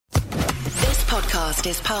podcast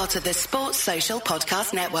is part of the Sports Social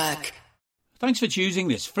Podcast Network. Thanks for choosing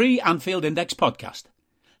this free Anfield Index podcast.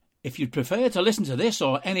 If you'd prefer to listen to this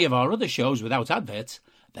or any of our other shows without adverts,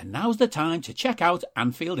 then now's the time to check out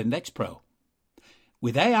Anfield Index Pro.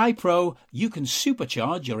 With AI Pro, you can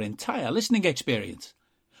supercharge your entire listening experience.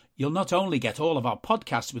 You'll not only get all of our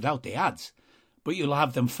podcasts without the ads, but you'll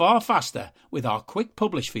have them far faster with our quick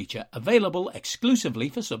publish feature available exclusively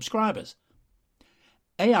for subscribers.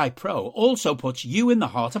 AI Pro also puts you in the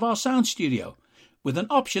heart of our sound studio, with an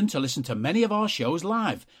option to listen to many of our shows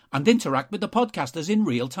live and interact with the podcasters in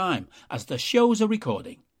real time as the shows are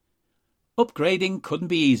recording. Upgrading couldn't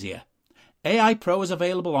be easier. AI Pro is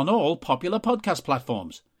available on all popular podcast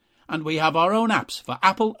platforms, and we have our own apps for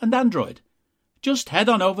Apple and Android. Just head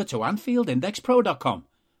on over to AnfieldIndexPro.com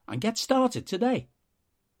and get started today.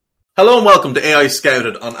 Hello and welcome to AI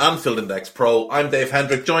Scouted on Anfield Index Pro. I'm Dave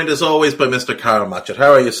Hendrick, joined as always by Mr. Carl Matchett.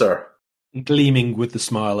 How are you, sir? Gleaming with the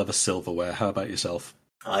smile of a silverware. How about yourself?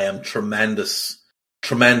 I am tremendous.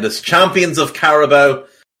 Tremendous. Champions of Carabao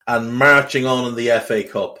and marching on in the FA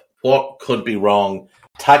Cup. What could be wrong?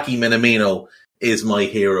 Taki Minamino is my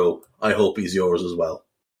hero. I hope he's yours as well.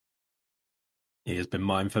 He has been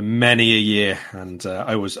mine for many a year, and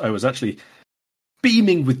I was actually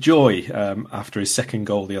beaming with joy after his second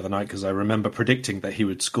goal the other night, because I remember predicting that he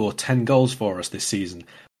would score 10 goals for us this season.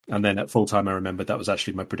 And then at full time, I remembered that was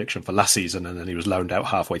actually my prediction for last season, and then he was loaned out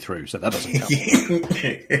halfway through, so that doesn't count.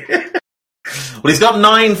 Well, he's got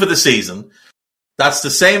 9 for the season. That's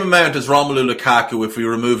the same amount as Romelu Lukaku if we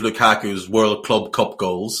remove Lukaku's World Club Cup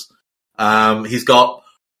goals. He's got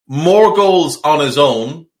more goals on his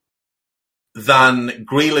own than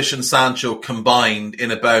Grealish and Sancho combined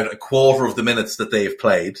in about a quarter of the minutes that they've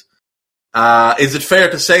played. Is it fair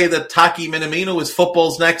to say that Taki Minamino is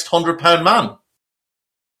football's next £100 man?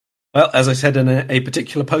 Well, as I said in a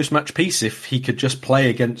particular post-match piece, if he could just play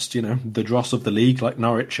against, the dross of the league like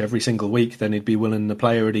Norwich every single week, then he'd be winning the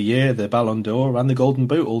Player of the Year, the Ballon d'Or, and the Golden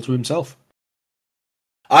Boot all to himself.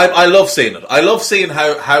 I love seeing it. I love seeing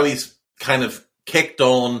how he's kind of kicked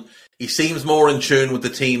on. He seems more in tune with the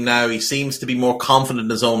team now. He seems to be more confident in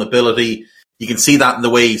his own ability. You can see that in the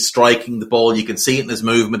way he's striking the ball. You can see it in his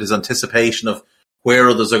movement, his anticipation of where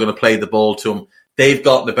others are going to play the ball to him. They've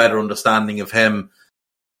gotten a better understanding of him.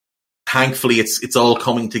 Thankfully, it's all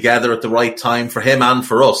coming together at the right time for him and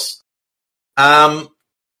for us.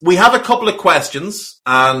 We have a couple of questions,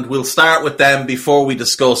 and we'll start with them before we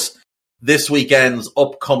discuss this weekend's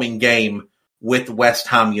upcoming game with West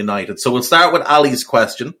Ham United. So we'll start with Ali's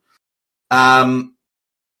question.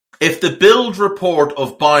 If the Bild report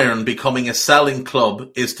of Bayern becoming a selling club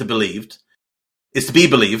is to be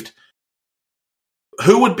believed,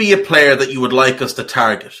 who would be a player that you would like us to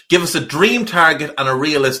target? Give us a dream target and a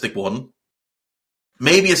realistic one.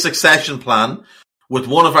 Maybe a succession plan with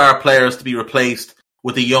one of our players to be replaced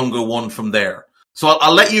with a younger one from there. So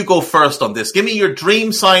I'll let you go first on this. Give me your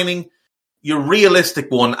dream signing, your realistic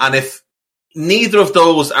one, and if neither of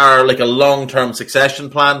those are like a long-term succession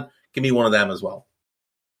plan, give me one of them as well.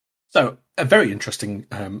 So, a very interesting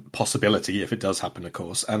possibility if it does happen, of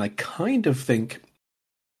course. And I kind of think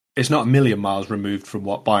it's not a million miles removed from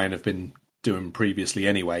what Bayern have been doing previously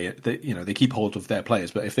anyway. They keep hold of their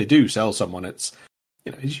players, but if they do sell someone, it's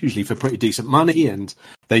usually for pretty decent money, and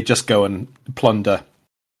they just go and plunder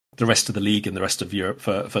the rest of the league and the rest of Europe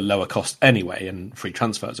for lower cost anyway, and free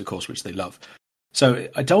transfers, of course, which they love. So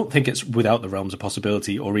I don't think it's without the realms of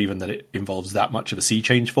possibility, or even that it involves that much of a sea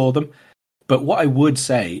change for them. But what I would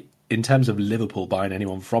say, in terms of Liverpool buying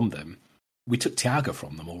anyone from them, we took Thiago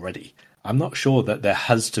from them already. I'm not sure that there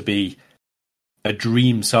has to be a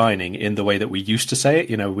dream signing in the way that we used to say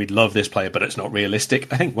it. We'd love this player, but it's not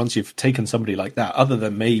realistic. I think once you've taken somebody like that, other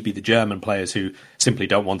than maybe the German players who simply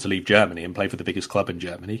don't want to leave Germany and play for the biggest club in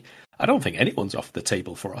Germany, I don't think anyone's off the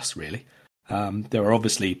table for us, really. There are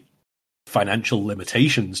obviously financial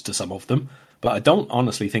limitations to some of them, but I don't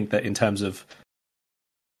honestly think that in terms of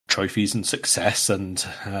trophies and success and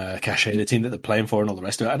cachet, the team that they're playing for and all the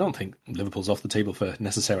rest of it, I don't think Liverpool's off the table for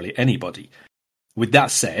necessarily anybody. With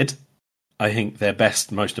that said, I think their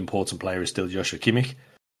best, most important player is still Joshua Kimmich,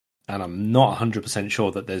 and I'm not 100%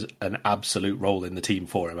 sure that there's an absolute role in the team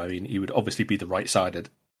for him. I mean, he would obviously be the right-sided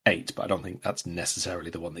 8, but I don't think that's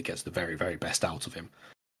necessarily the one that gets the very, very best out of him.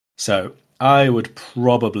 So I would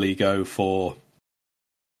probably go for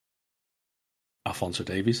Alphonso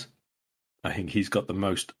Davies. I think he's got the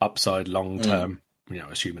most upside long-term,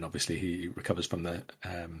 assuming obviously he recovers from the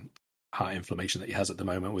heart inflammation that he has at the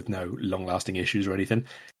moment with no long-lasting issues or anything.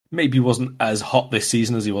 Maybe he wasn't as hot this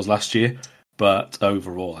season as he was last year, but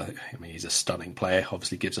overall, I mean, he's a stunning player.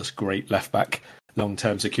 Obviously gives us great left-back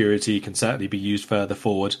long-term security, can certainly be used further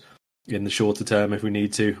forward in the shorter term if we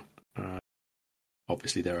need to.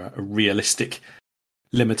 Obviously, there are realistic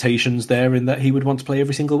limitations there in that he would want to play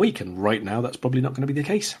every single week, and right now that's probably not going to be the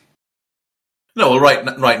case. No, well,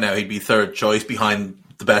 right now he'd be third choice behind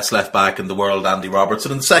the best left back in the world, Andy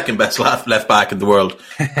Robertson, and the second best left back in the world,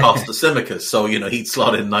 Costa Simicas. So, he'd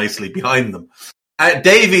slot in nicely behind them.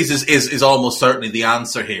 Davies is almost certainly the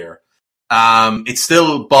answer here. It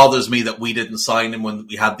still bothers me that we didn't sign him when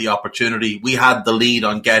we had the opportunity. We had the lead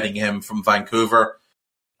on getting him from Vancouver.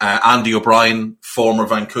 Andy O'Brien, former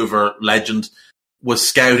Vancouver legend, was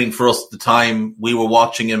scouting for us at the time. We were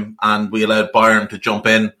watching him, and we allowed Bayern to jump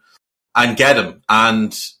in and get him.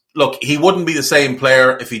 And look, he wouldn't be the same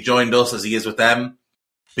player if he joined us as he is with them,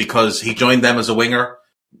 because he joined them as a winger.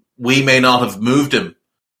 We may not have moved him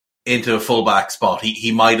into a fullback spot.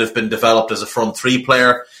 He might have been developed as a front three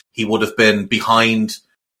player. He would have been behind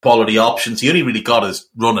quality options. He only really got his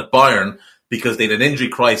run at Bayern because they had an injury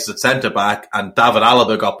crisis at centre-back, and David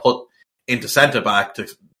Alaba got put into centre-back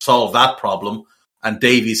to solve that problem, and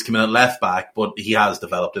Davies came in at left-back, but he has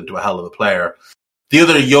developed into a hell of a player. The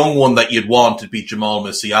other young one that you'd want would be Jamal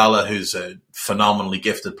Musiala, who's a phenomenally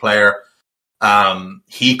gifted player.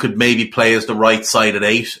 He could maybe play as the right side at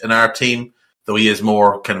 8 in our team, though he is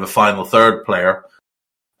more kind of a final third player.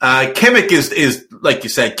 Kimmich is, like you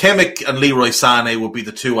said, Kimmich and Leroy Sané would be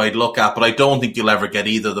the two I'd look at, but I don't think you'll ever get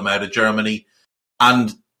either of them out of Germany.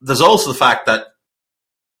 And there's also the fact that,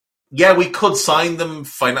 yeah, we could sign them,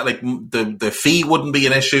 like the fee wouldn't be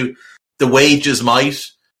an issue. The wages might.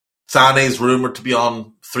 Sané's rumoured to be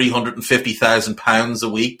on £350,000 a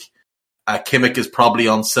week. Kimmich is probably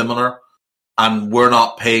on similar, and we're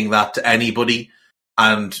not paying that to anybody.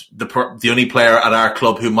 And the only player at our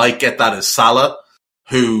club who might get that is Salah,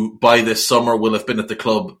 who by this summer will have been at the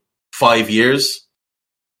club 5 years.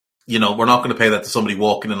 We're not going to pay that to somebody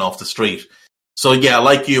walking in off the street. So yeah,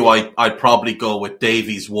 like you, I'd probably go with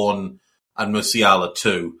Davies 1 and Musiala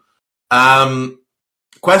 2.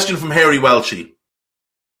 Question from Harry Welchie.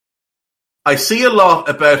 I see a lot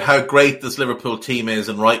about how great this Liverpool team is,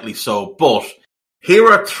 and rightly so, but here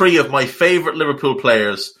are 3 of my favourite Liverpool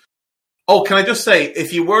players. Oh, can I just say,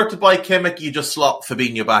 if you were to buy Kimmich, you just slot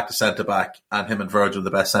Fabinho back to centre-back, and him and Virgil are the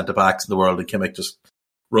best centre-backs in the world, and Kimmich just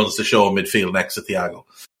runs the show in midfield next to Thiago.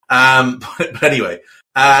 But anyway,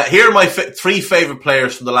 here are my 3 favourite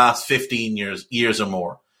players from the last 15 years or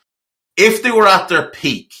more. If they were at their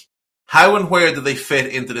peak, how and where do they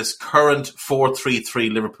fit into this current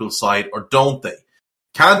 4-3-3 Liverpool side, or don't they?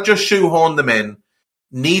 Can't just shoehorn them in.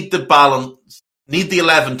 Need the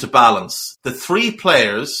 11 to balance. The 3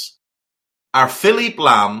 players are Philippe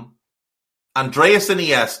Lahm, Andreas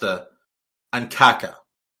Iniesta, and Kaká.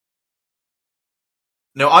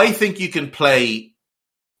 Now, I think you can play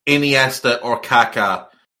Iniesta or Kaká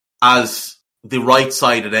as the right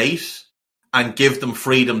side at 8 and give them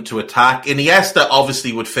freedom to attack. Iniesta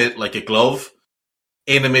obviously would fit like a glove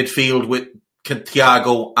in a midfield with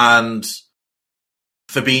Thiago and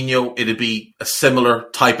Fabinho. It'd be a similar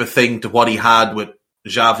type of thing to what he had with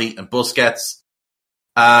Xavi and Busquets.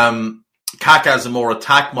 Kaká is a more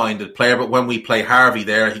attack-minded player, but when we play Harvey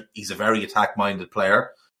there, he's a very attack-minded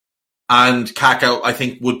player. And Kaká, I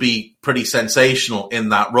think, would be pretty sensational in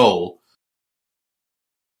that role.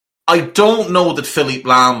 I don't know that Philippe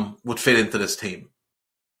Lahm would fit into this team.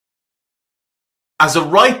 As a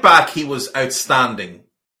right-back, he was outstanding,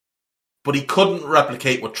 but he couldn't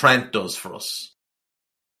replicate what Trent does for us.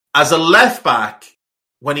 As a left-back,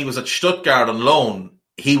 when he was at Stuttgart on loan,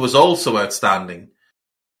 he was also outstanding.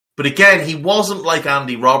 But again, he wasn't like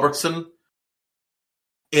Andy Robertson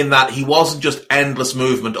in that he wasn't just endless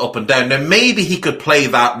movement up and down. Now, maybe he could play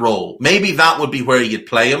that role. Maybe that would be where you'd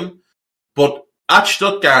play him. But at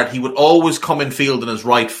Stuttgart, he would always come in field on his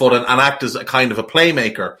right foot and act as a kind of a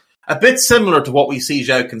playmaker. A bit similar to what we see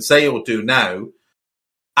João Cancelo do now.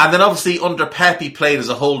 And then obviously under Pep, he played as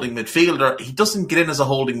a holding midfielder. He doesn't get in as a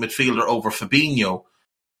holding midfielder over Fabinho.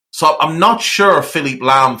 So I'm not sure Philippe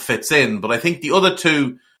Lahm fits in, but I think the other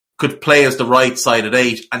 2 could play as the right side at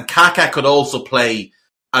 8, and Kaká could also play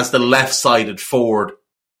as the left-sided forward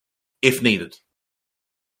if needed.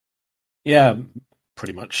 Yeah,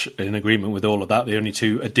 pretty much in agreement with all of that. The only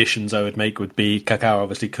 2 additions I would make would be Kaká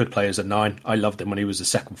obviously could play as a 9. I loved him when he was a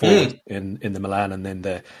second forward in the Milan and then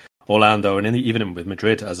the Orlando, and even with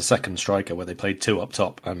Madrid as a second striker where they played 2 up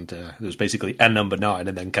top, and there was basically a number 9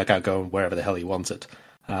 and then Kaká going wherever the hell he wanted.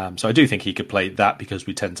 So I do think he could play that, because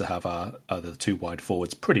we tend to have our other 2 wide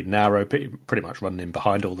forwards pretty narrow, pretty much running in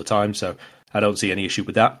behind all the time. So I don't see any issue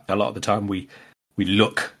with that. A lot of the time we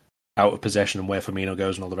look out of possession and where Firmino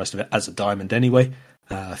goes and all the rest of it as a diamond anyway.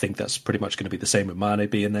 I think that's pretty much going to be the same with Mane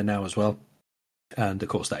being there now as well. And of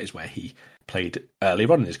course, that is where he played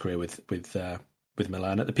earlier on in his career with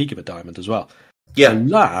Milan at the peak of a diamond as well. Yeah,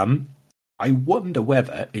 Lam, I wonder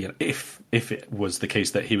whether, if it was the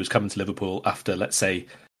case that he was coming to Liverpool after, let's say,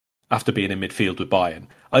 after being in midfield with Bayern,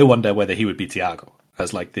 I wonder whether he would be Thiago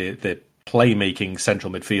as like the playmaking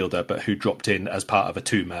central midfielder, but who dropped in as part of a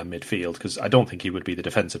two-man midfield, because I don't think he would be the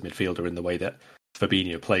defensive midfielder in the way that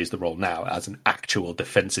Fabinho plays the role now as an actual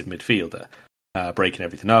defensive midfielder, breaking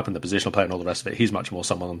everything up and the positional play and all the rest of it. He's much more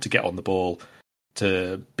someone to get on the ball,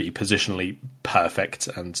 to be positionally perfect,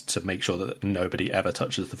 and to make sure that nobody ever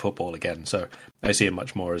touches the football again. So I see him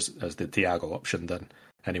much more as the Thiago option than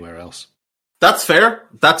anywhere else. That's fair.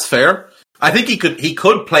 I think he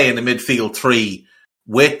could play in the midfield three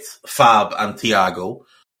with Fab and Thiago.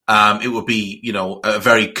 It would be, a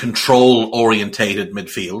very control-orientated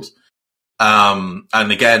midfield.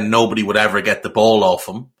 And again, nobody would ever get the ball off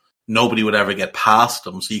him. Nobody would ever get past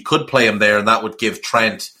him. So you could play him there, and that would give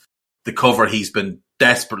Trent the cover he's been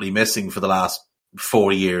desperately missing for the last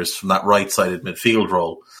 4 years from that right-sided midfield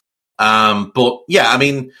role. But yeah, I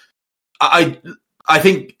mean, I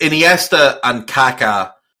think Iniesta and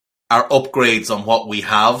Kaká are upgrades on what we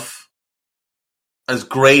have. As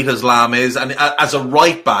great as Lam is, and as a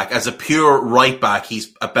right back, as a pure right back,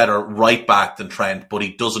 he's a better right back than Trent, but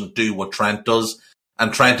he doesn't do what Trent does.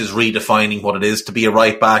 And Trent is redefining what it is to be a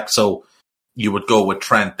right back, so you would go with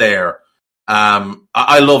Trent there.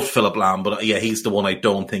 I love Philip Lam, but yeah, he's the one I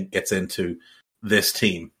don't think gets into this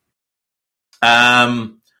team.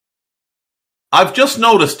 I've just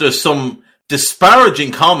noticed there's some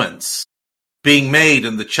disparaging comments being made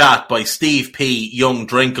in the chat by Steve P, Young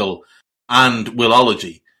Drinkle, and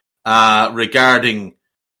Willology regarding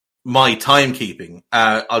my timekeeping.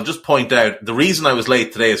 I'll just point out, the reason I was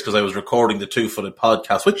late today is because I was recording the Two Footed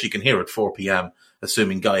podcast, which you can hear at 4 p.m,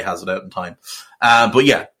 assuming Guy has it out in time. But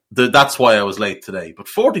yeah, that's why I was late today. But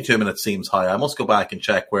 42 minutes seems high. I must go back and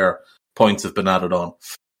check where points have been added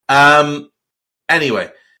on. Anyway,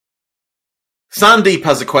 Sandeep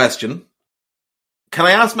has a question. Can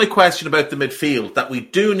I ask my question about the midfield? That we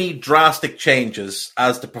do need drastic changes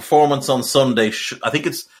as the performance on Sunday, I think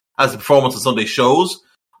it's as the performance on Sunday shows.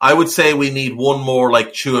 I would say we need one more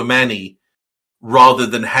like Tchouaméni rather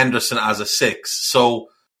than Henderson as a 6. So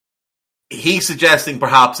he's suggesting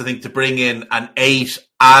perhaps, I think, to bring in an 8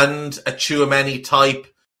 and a Tchouaméni type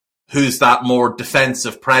who's that more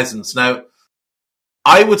defensive presence. Now,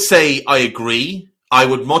 I would say I agree. I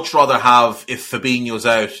would much rather have, if Fabinho's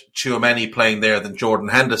out, Tchouaméni playing there than Jordan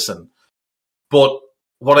Henderson. But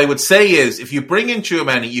what I would say is, if you bring in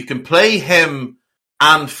Tchouaméni, you can play him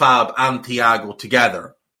and Fab and Thiago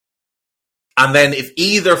together. And then if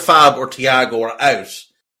either Fab or Thiago are out,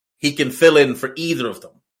 he can fill in for either of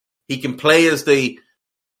them. He can play as the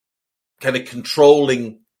kind of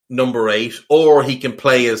controlling number 8, or he can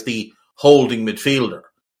play as the holding midfielder.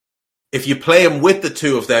 If you play him with the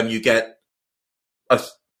two of them, you get,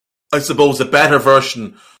 I suppose, a better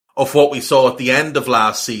version of what we saw at the end of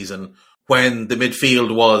last season when the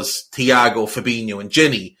midfield was Thiago, Fabinho and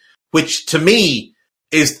Gini, which to me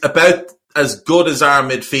is about as good as our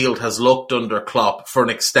midfield has looked under Klopp for an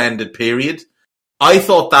extended period. I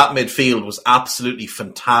thought that midfield was absolutely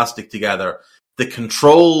fantastic together. The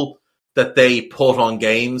control that they put on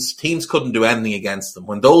games, teams couldn't do anything against them.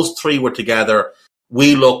 When those three were together,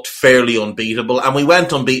 we looked fairly unbeatable, and we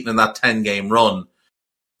went unbeaten in that 10-game run.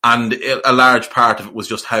 And a large part of it was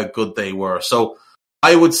just how good they were. So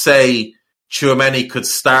I would say Tchouaméni could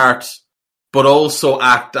start, but also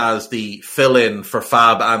act as the fill-in for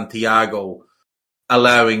Fab and Thiago,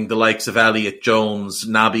 allowing the likes of Elliott, Jones,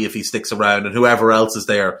 Naby, if he sticks around, and whoever else is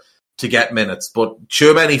there to get minutes. But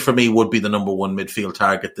Tchouaméni, for me, would be the number one midfield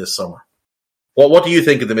target this summer. What do you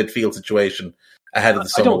think of the midfield situation ahead of the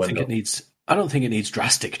summer window? I don't think it needs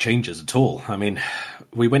drastic changes at all. I mean,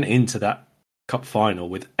 we went into that Cup final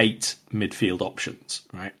with 8 midfield options,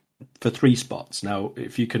 right, for 3 spots. Now,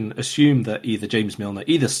 if you can assume that either James Milner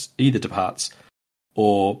either departs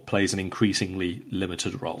or plays an increasingly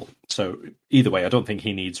limited role, so either way, I don't think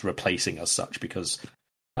he needs replacing as such, because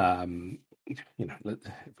if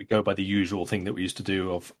we go by the usual thing that we used to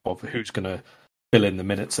do of who's going to fill in the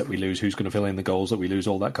minutes that we lose, who's going to fill in the goals that we lose,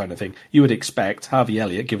 all that kind of thing, you would expect Harvey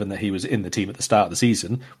Elliott, given that he was in the team at the start of the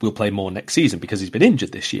season, will play more next season because he's been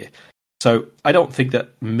injured this year. So I don't think that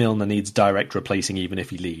Milner needs direct replacing even if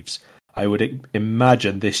he leaves. I would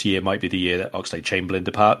imagine this year might be the year that Oxlade-Chamberlain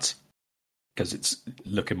departs, because it's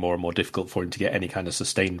looking more and more difficult for him to get any kind of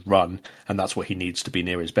sustained run, and that's what he needs to be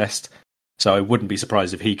near his best. So I wouldn't be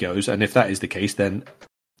surprised if he goes, and if that is the case, then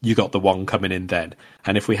you got the one coming in then.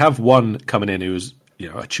 And if we have one coming in who's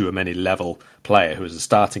a Tchouaméni level player who is a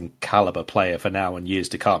starting caliber player for now and years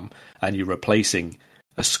to come, and you're replacing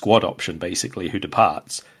a squad option basically who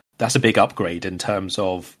departs, that's a big upgrade in terms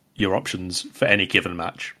of your options for any given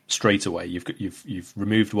match straight away. You've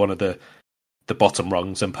removed one of the bottom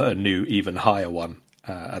rungs and put a new, even higher one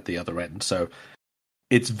at the other end. So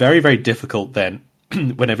it's very, very difficult then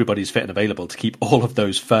when everybody's fit and available to keep all of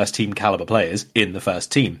those first team caliber players in the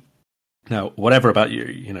first team. Now, whatever about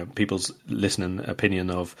people's listening opinion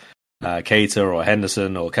of Keita or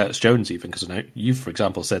Henderson or Curtis Jones, even, because you've, for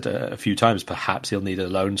example, said a few times perhaps he'll need a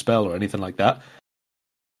loan spell or anything like that.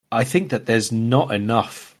 I think that there's not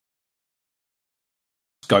enough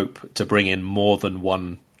scope to bring in more than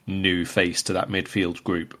one new face to that midfield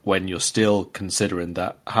group when you're still considering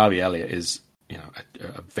that Harvey Elliott is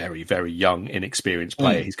a very, very young, inexperienced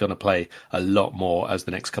player. He's going to play a lot more as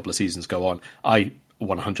the next couple of seasons go on. I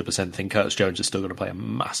 100% think Curtis Jones is still going to play a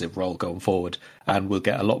massive role going forward and will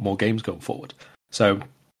get a lot more games going forward. So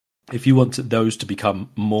if you want those to become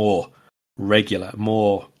more regular,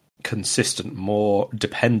 more consistent, more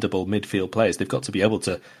dependable midfield players, they've got to be able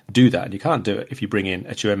to do that, and you can't do it if you bring in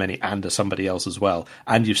a Tchouaméni and somebody else as well,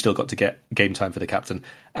 and you've still got to get game time for the captain.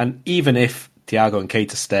 And even if Thiago and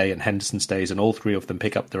Keita stay and Henderson stays and all three of them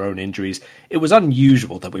pick up their own injuries, it was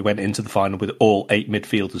unusual that we went into the final with all 8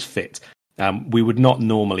 midfielders fit. We would not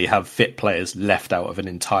normally have fit players left out of an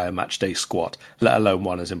entire matchday squad, let alone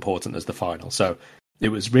one as important as the final. So it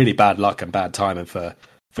was really bad luck and bad timing for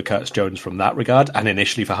Curtis Jones from that regard, and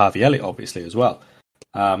initially for Harvey Elliott, obviously, as well.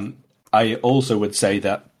 I also would say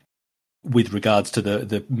that with regards to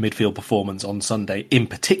the midfield performance on Sunday, in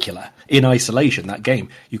particular, in isolation, that game,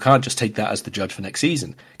 you can't just take that as the judge for next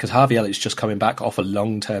season, because Harvey Elliott's just coming back off a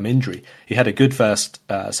long-term injury. He had a good first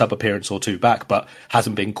sub-appearance or two back, but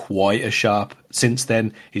hasn't been quite as sharp since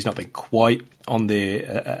then. He's not been quite on the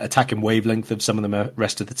attacking wavelength of some of the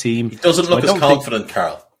rest of the team. He doesn't look as confident,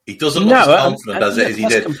 Carl. He doesn't look as confident as he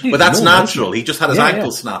did. But that's natural. He just had his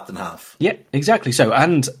ankle snapped in half. Yeah, exactly. So,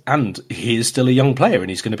 and he is still a young player, and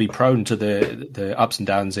he's going to be prone to the ups and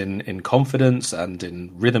downs in confidence and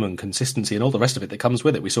in rhythm and consistency and all the rest of it that comes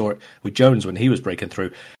with it. We saw it with Jones when he was breaking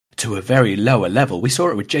through to a very lower level. We saw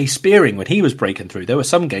it with Jay Spearing when he was breaking through. There were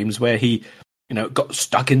some games where he got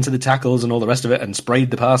stuck into the tackles and all the rest of it and sprayed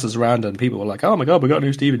the passes around, and people were like, oh my God, we got a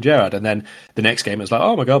new Steven Gerrard. And then the next game it was like,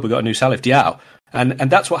 oh my God, we got a new Salif Diao. And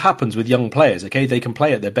that's what happens with young players, okay? They can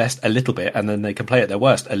play at their best a little bit, and then they can play at their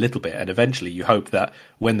worst a little bit, and eventually you hope that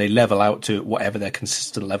when they level out to whatever their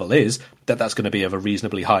consistent level is, that's going to be of a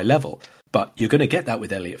reasonably high level. But you're going to get that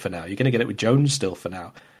with Elliott for now. You're going to get it with Jones still for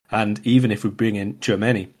now. And even if we bring in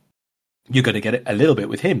Tchouaméni, you're going to get it a little bit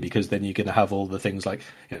with him, because then you're going to have all the things like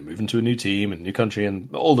moving to a new team and new country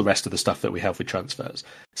and all the rest of the stuff that we have with transfers.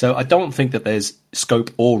 So I don't think that there's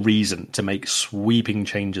scope or reason to make sweeping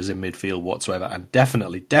changes in midfield whatsoever, and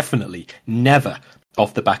definitely never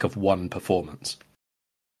off the back of one performance.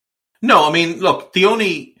 No, I mean, look,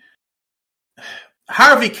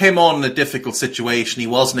 Harvey came on in a difficult situation. He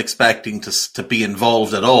wasn't expecting to be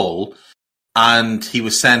involved at all. And he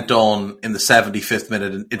was sent on in the 75th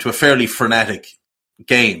minute into a fairly frenetic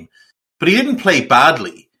game. But he didn't play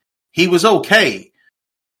badly. He was okay.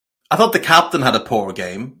 I thought the captain had a poor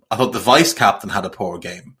game. I thought the vice-captain had a poor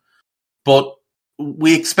game. But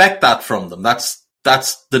we expect that from them. That's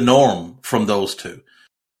the norm from those two.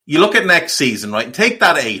 You look at next season, right? Take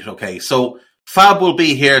that 8, okay? So Fab will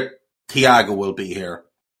be here. Thiago will be here.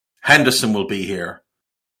 Henderson will be here.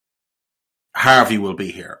 Harvey will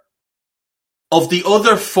be here. Of the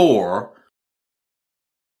other 4,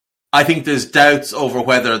 I think there's doubts over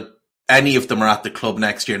whether any of them are at the club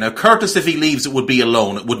next year. Now, Curtis, if he leaves, it would be a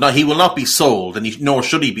loan. He will not be sold, and nor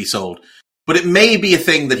should he be sold. But it may be a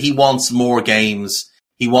thing that he wants more games,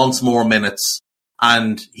 he wants more minutes,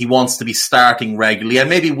 and he wants to be starting regularly. And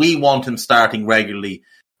maybe we want him starting regularly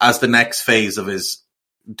as the next phase of his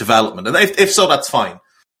development. And if so, that's fine.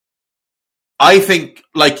 I think,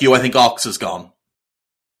 like you, I think Ox is gone.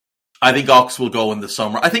 I think Ox will go in the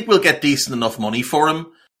summer. I think we'll get decent enough money for him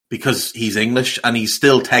because he's English and he's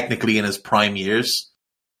still technically in his prime years.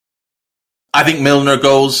 I think Milner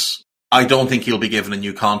goes. I don't think he'll be given a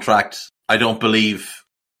new contract. I don't believe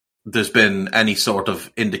there's been any sort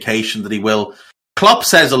of indication that he will. Klopp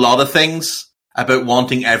says a lot of things about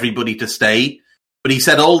wanting everybody to stay, but he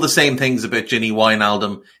said all the same things about Gini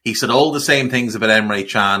Wijnaldum. He said all the same things about Emre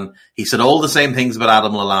Can. He said all the same things about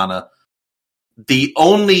Adam Lallana. The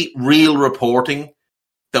only real reporting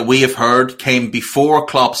that we have heard came before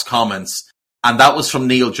Klopp's comments, and that was from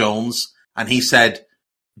Neil Jones, and he said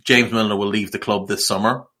James Milner will leave the club this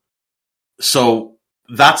summer. So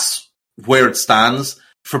that's where it stands.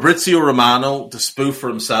 Fabrizio Romano, the spoofer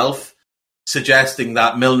himself, suggesting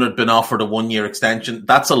that Milner had been offered a 1-year extension.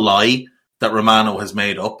 That's a lie that Romano has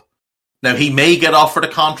made up. Now, he may get offered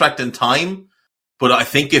a contract in time, but I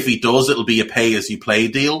think if he does, it'll be a pay-as-you-play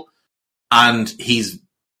deal. And he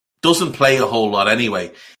doesn't play a whole lot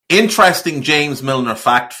anyway. Interesting James Milner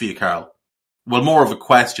fact for you, Carl. Well, more of a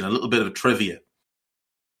question, a little bit of a trivia.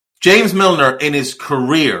 James Milner, in his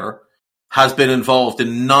career, has been involved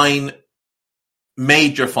in 9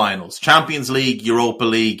 major finals. Champions League, Europa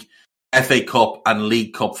League, FA Cup, and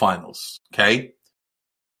League Cup finals. Okay?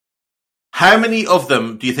 How many of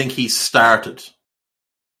them do you think he started?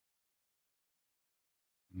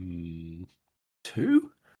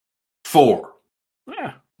 2? 4.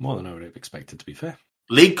 Yeah, more than I would have expected, to be fair.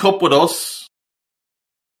 League Cup with us.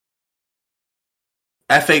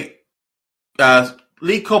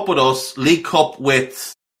 League Cup with us. League Cup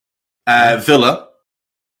with Villa.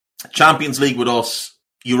 Champions League with us.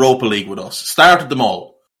 Europa League with us. Started them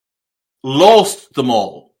all. Lost them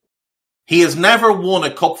all. He has never won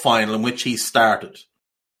a cup final in which he started.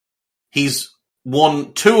 He's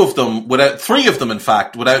won 2 of them 3 of them, in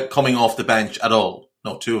fact, without coming off the bench at all.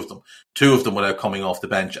 No, 2 of them. 2 of them without coming off the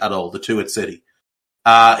bench at all. The 2 at City.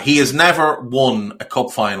 He has never won a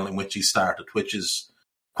cup final in which he started, which is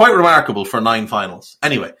quite remarkable for 9 finals.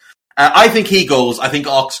 Anyway, I think he goes. I think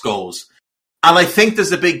Ox goes. And I think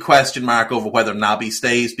there's a big question mark over whether Naby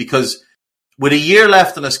stays, because with a year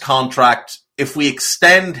left on his contract, if we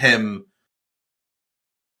extend him,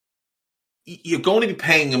 you're going to be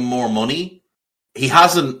paying him more money. He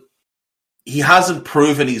hasn't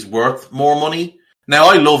proven he's worth more money. Now,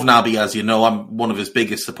 I love Naby, as you know. I'm one of his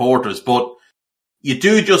biggest supporters, but you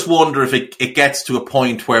do just wonder if it gets to a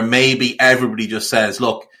point where maybe everybody just says,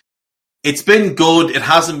 look, it's been good. It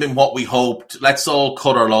hasn't been what we hoped. Let's all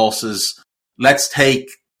cut our losses. Let's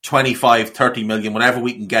take 25, 30 million, whatever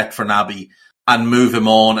we can get for Naby, and move him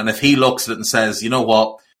on. And if he looks at it and says, you know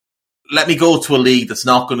what, let me go to a league that's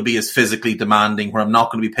not going to be as physically demanding, where I'm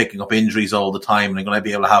not going to be picking up injuries all the time, and I'm going to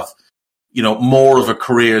be able to have, more of a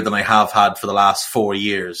career than I have had for the last 4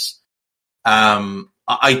 years.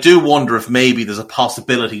 I do wonder if maybe there's a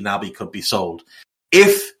possibility Naby could be sold.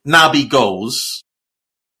 If Naby goes,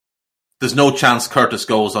 there's no chance Curtis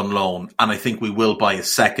goes on loan, and I think we will buy a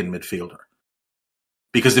second midfielder.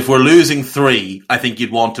 Because if we're losing 3, I think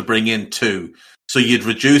you'd want to bring in 2. So you'd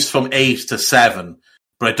reduce from 8 to 7,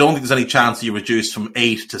 but I don't think there's any chance you reduce from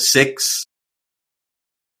 8 to 6.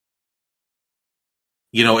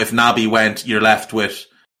 If Naby went, you're left with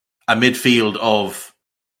a midfield of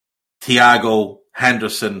Thiago,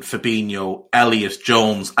 Henderson, Fabinho, Elliott,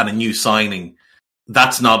 Jones, and a new signing.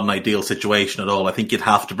 That's not an ideal situation at all. I think you'd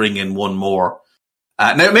have to bring in one more.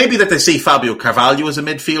 Now, maybe that they see Fabio Carvalho as a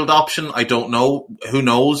midfield option. I don't know. Who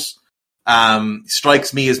knows?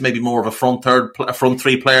 Strikes me as maybe more of a front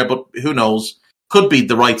 3 player, but who knows? Could be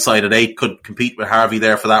the right side at 8, could compete with Harvey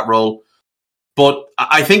there for that role. But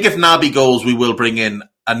I think if Naby goes, we will bring in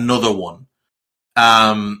another one.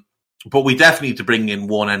 But we definitely need to bring in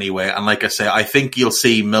one anyway. And like I say, I think you'll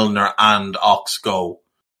see Milner and Ox go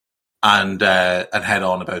and head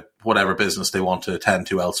on about whatever business they want to attend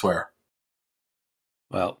to elsewhere.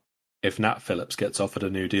 Well, if Nat Phillips gets offered a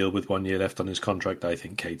new deal with 1 year left on his contract, I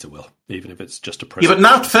think Keita will, even if it's just a present. Yeah, but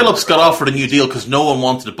Nat Phillips got offered a new deal because no one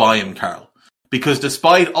wanted to buy him, Carl. Because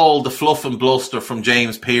despite all the fluff and bluster from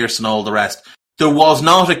James Pearce and all the rest, there was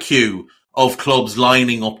not a queue of clubs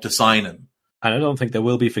lining up to sign him. And I don't think there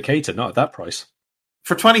will be for Keita, not at that price.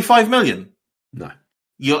 For 25 million? No.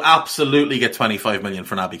 You'll absolutely get 25 million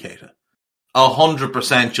for Naby Keita.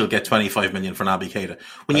 100% you'll get 25 million for Naby Keita.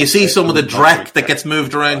 When you see some of the dreck that gets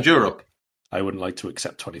moved around Europe. I wouldn't like to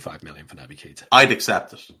accept 25 million for Naby Keita. I'd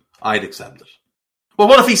accept it. Well,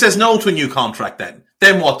 what if he says no to a new contract then?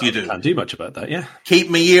 Then what do you do? Can't do much about that, yeah. Keep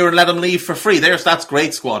him a year and let him leave for free. That's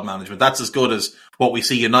great squad management. That's as good as what we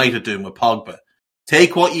see United doing with Pogba.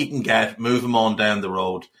 Take what you can get, move him on down the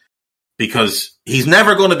road, because he's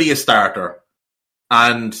never going to be a starter.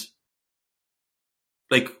 And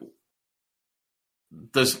he's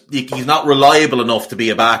not reliable enough to be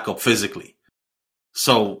a backup physically.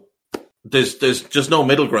 So there's just no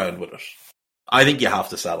middle ground with it. I think you have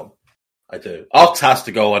to sell him. I do. Ox has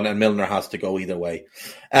to go and Milner has to go either way.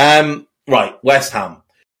 Right, West Ham.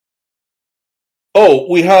 Oh,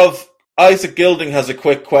 we have Isaac Gilding has a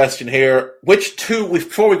quick question here.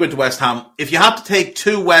 Before we go into West Ham, if you had to take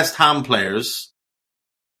 2 West Ham players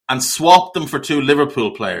and swap them for 2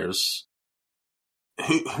 Liverpool players,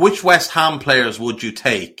 which West Ham players would you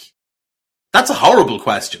take? That's a horrible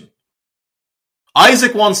question.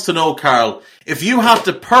 Isaac wants to know, Carl, if you had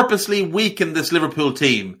to purposely weaken this Liverpool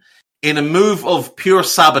team in a move of pure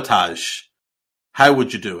sabotage, how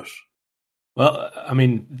would you do it? Well, I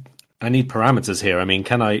mean, I need parameters here. I mean,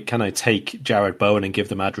 can I take Jared Bowen and give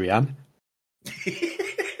them Adrian?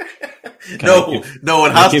 No,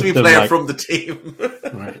 it has to be a player from the team.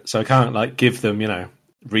 Right. So I can't give them,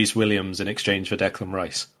 Reece Williams in exchange for Declan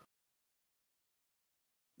Rice.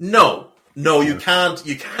 No, you can't.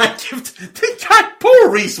 You can't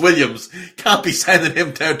poor Reece Williams can't be sending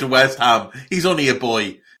him down to West Ham. He's only a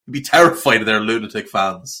boy. He'd be terrified of their lunatic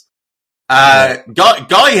fans.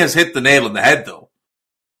 Guy has hit the nail on the head, though.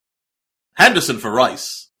 Henderson for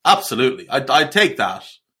Rice. Absolutely. I'd take that.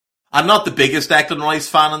 I'm not the biggest Declan Rice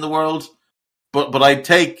fan in the world, but I'd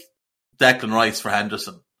take Declan Rice for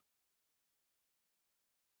Henderson.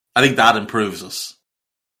 I think that improves us.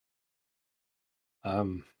 I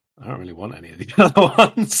don't really want any of the other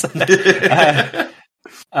ones.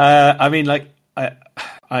 I mean,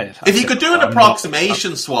 if you could do an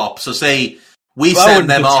approximation swap, so say we send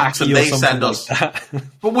them Ox and they send us.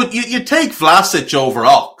 But you'd take Vlasic over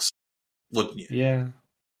Ox, wouldn't you? Yeah.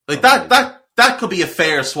 That could be a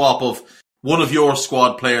fair swap of one of your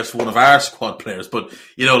squad players for one of our squad players. But,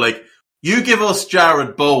 you give us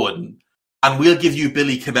Jared Bowen and we'll give you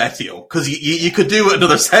Billy Cometio. Because you could do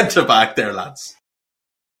another centre-back there, lads.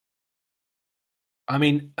 I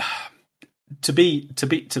mean,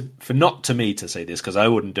 for not to me to say this, because I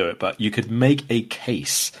wouldn't do it, but you could make a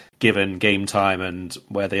case, given game time and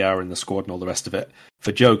where they are in the squad and all the rest of it,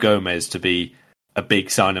 for Joe Gomez to be a big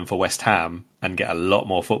signing for West Ham and get a lot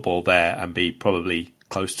more football there and be probably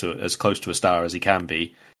close to a star as he can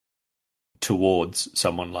be towards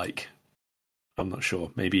someone like, I'm not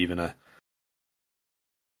sure, maybe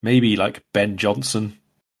like Ben Johnson,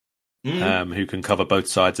 who can cover both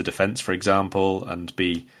sides of defence, for example, and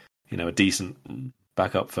be, a decent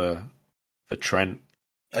backup for Trent.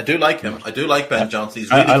 I do like him. I do like Ben Johnson.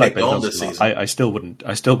 He's really I like Ben Johnson this season. I still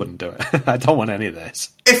wouldn't do it. I don't want any of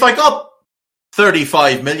this. If I got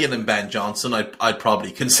 35 million in Ben Johnson, I'd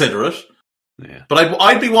probably consider it. Yeah. But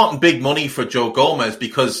I'd be wanting big money for Joe Gomez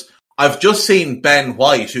because I've just seen Ben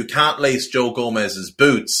White, who can't lace Joe Gomez's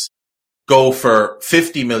boots, go for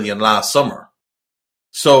 50 million last summer.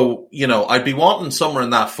 So, I'd be wanting somewhere in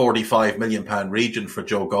that 45 million pound region for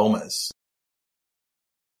Joe Gomez.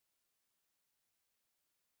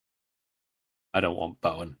 I don't want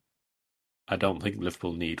Bowen. I don't think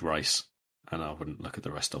Liverpool need Rice, and I wouldn't look at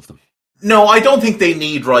the rest of them. No, I don't think they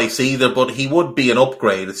need Rice either, but he would be an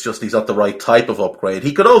upgrade. It's just he's not the right type of upgrade.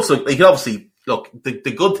 He could obviously, look, the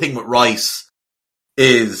good thing with Rice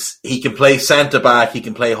is he can play centre-back, he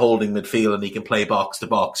can play holding midfield, and he can play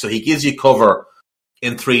box-to-box. So he gives you cover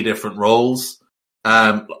in 3 different roles.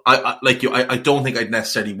 I don't think I'd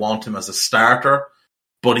necessarily want him as a starter,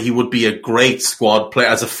 but he would be a great squad player.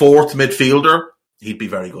 As a 4th midfielder, he'd be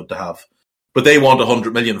very good to have. But they want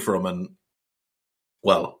 100 million for him, and,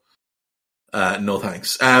 well... no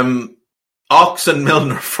thanks. Ox and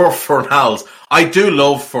Milner for Fornals. I do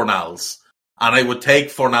love Fornals, and I would take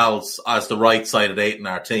Fornals as the right-sided 8 in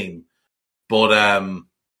our team. But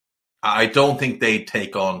I don't think they'd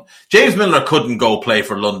take on... James Milner couldn't go play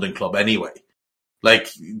for London club anyway.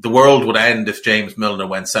 The world would end if James Milner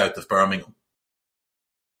went south of Birmingham.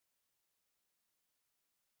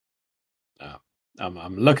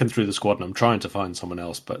 I'm looking through the squad and I'm trying to find someone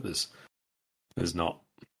else, but there's not.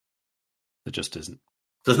 There just isn't.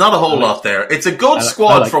 There's not a whole lot there. It's a good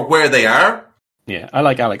squad for where they are. Yeah, I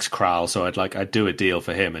like Alex Kral, so I'd do a deal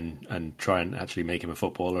for him and try and actually make him a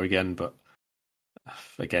footballer again. But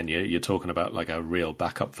again, you're talking about a real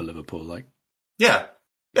backup for Liverpool, Yeah,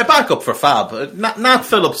 backup for Fab. Nat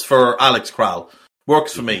Phillips for Alex Kral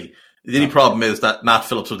works for me. The only problem is that Nat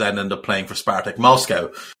Phillips would then end up playing for Spartak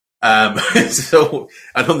Moscow. So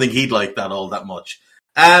I don't think he'd like that all that much.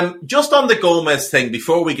 Just on the Gomez thing,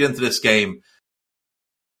 before we get into this game,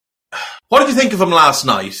 what did you think of him last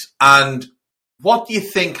night? And what do you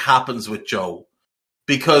think happens with Joe?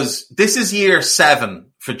 Because this is year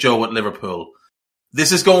 7 for Joe at Liverpool.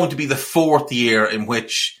 This is going to be the 4th year in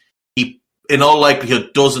which he, in all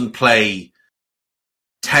likelihood, doesn't play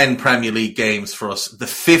 10 Premier League games for us. The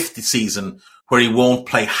 5th season where he won't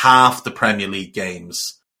play half the Premier League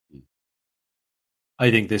games. I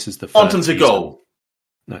think this is the first want him to go.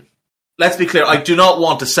 No. Let's be clear. I do not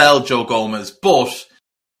want to sell Joe Gomez, but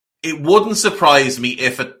it wouldn't surprise me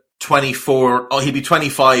if at 24, he'd be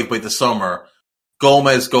 25 by the summer,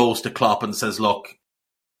 Gomez goes to Klopp and says, look,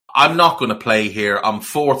 I'm not going to play here. I'm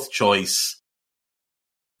 4th choice.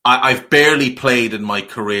 I've barely played in my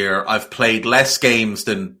career. I've played less games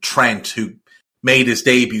than Trent, who made his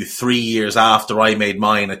debut 3 years after I made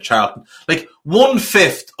mine at Charlton. Like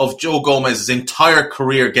 1/5 of Joe Gomez's entire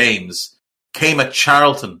career games came at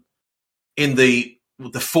Charlton in the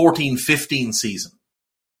 14-15 season.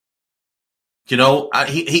 You know,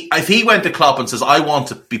 if he went to Klopp and says, I want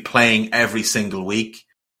to be playing every single week,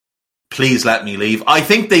 please let me leave, I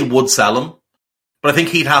think they would sell him. But I think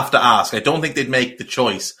he'd have to ask. I don't think they'd make the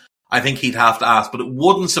choice. I think he'd have to ask. But it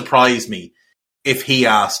wouldn't surprise me if he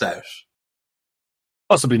asked out.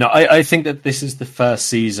 Possibly not. I think that this is the first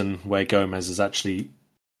season where Gomez has actually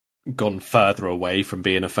gone further away from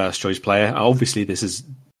being a first-choice player. Obviously, this is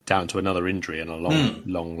down to another injury and a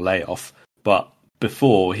long layoff. But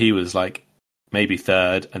before, he was like maybe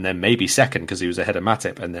third, and then maybe second because he was ahead of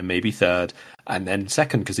Matip, and then maybe third, and then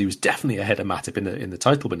second because he was definitely ahead of Matip in the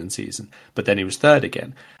title-winning season. But then he was third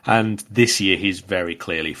again, and this year he's very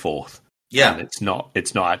clearly fourth. Yeah, and it's not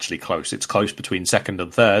actually close. It's close between second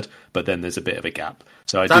and third, but then there's a bit of a gap.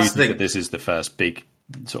 So I do think that this is the first big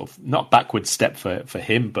sort of not backward step for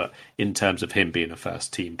him, but in terms of him being a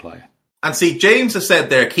first team player. And see, James has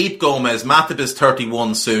said there, keep Gomez. Matip is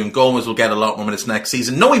 31 soon. Gomez will get a lot more minutes next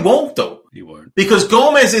season. No, he won't, though. He won't. Because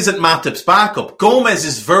Gomez isn't Matip's backup. Gomez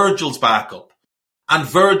is Virgil's backup. And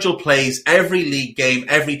Virgil plays every league game,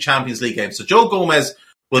 every Champions League game. So Joe Gomez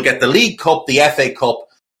will get the League Cup, the FA Cup,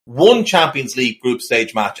 one Champions League group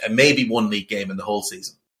stage match, and maybe one league game in the whole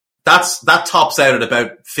season. That tops out at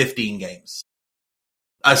about 15 games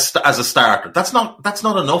as a starter. That's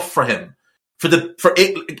not enough for him. For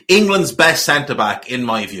England's best centre-back, in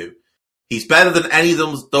my view. He's better than any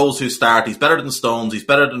of those who start. He's better than Stones. He's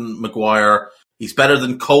better than Maguire. He's better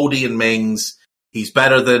than Cody and Mings. He's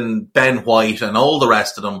better than Ben White and all the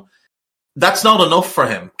rest of them. That's not enough for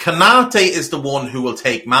him. Konate is the one who will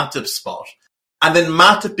take Matip's spot. And then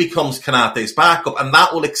Matip becomes Konate's backup, and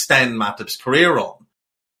that will extend Matip's career on.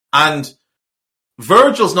 And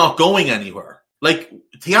Virgil's not going anywhere. Like,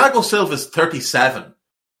 Thiago Silva's 37.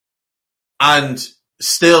 And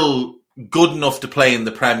still good enough to play in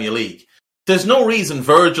the Premier League. There's no reason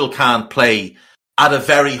Virgil can't play at a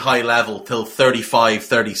very high level till 35,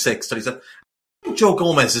 36, 37. Joe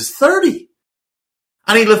Gomez is 30.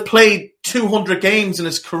 And he'll have played 200 games in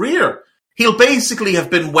his career. He'll basically have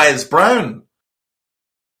been Wes Brown.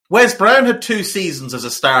 Wes Brown had 2 seasons as a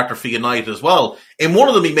starter for United as well. In one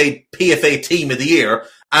of them, he made PFA Team of the Year.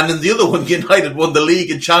 And in the other one, United won the League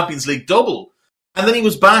and Champions League double. And then he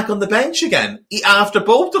was back on the bench again after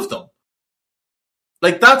both of them.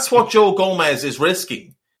 Like, that's what Joe Gomez is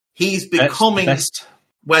risking. He's becoming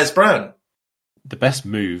Wes Brown. The best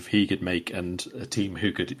move he could make, and a team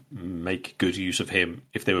who could make good use of him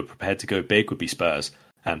if they were prepared to go big, would be Spurs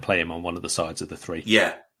and play him on one of the sides of the three.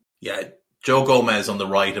 Yeah. Joe Gomez on the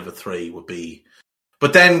right of a three would be...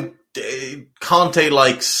 But then Conte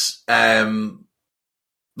likes Romero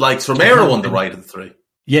on the right of the three.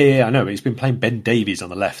 Yeah, I know. But he's been playing Ben Davies on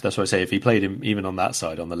the left. That's why I say if he played him even on that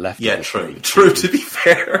side, on the left. Yeah, true. To be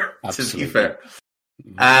fair. Absolutely. To be fair.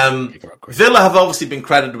 Villa have obviously been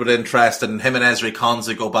credited with interest, and him and Ezri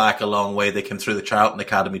Konsa go back a long way. They came through the Charlton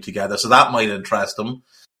Academy together, so that might interest them.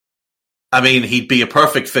 I mean, he'd be a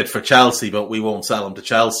perfect fit for Chelsea, but we won't sell him to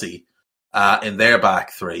Chelsea in their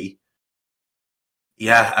back three.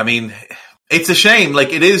 Yeah, I mean, it's a shame.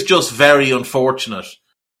 Like, it is just very unfortunate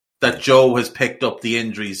that Joe has picked up the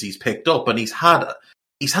injuries he's picked up, and he's had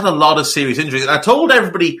a lot of serious injuries. And I told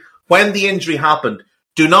everybody when the injury happened,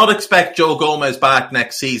 do not expect Joe Gomez back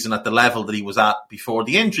next season at the level that he was at before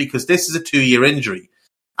the injury, because this is a 2-year injury.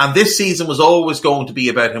 And this season was always going to be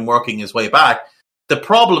about him working his way back. The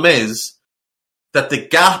problem is that the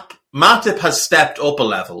gap, Matip has stepped up a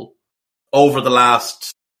level over the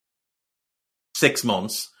last 6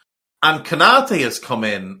 months, and Konate has come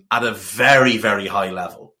in at a very, very high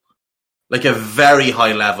level. Like a very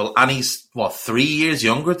high level. And he's, 3 years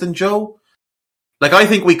younger than Joe? Like, I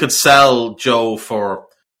think we could sell Joe for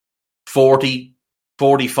 40,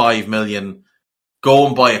 45 million, go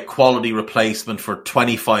and buy a quality replacement for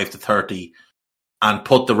 25 to 30, and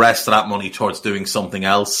put the rest of that money towards doing something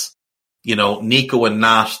else. You know, Nico and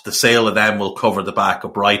Nat, the sale of them will cover the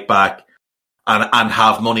backup right back, and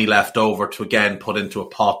have money left over to again put into a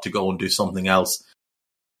pot to go and do something else.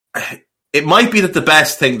 It might be that the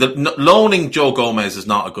best thing, that loaning Joe Gomez is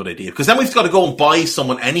not a good idea, because then we've got to go and buy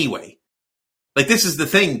someone anyway. Like, this is the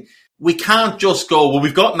thing. We can't just go, well,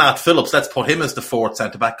 we've got Nat Phillips, let's put him as the fourth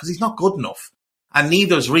centre-back, because he's not good enough. And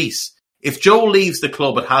neither's Reece. If Joe leaves the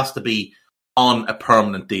club, it has to be on a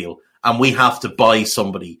permanent deal, and we have to buy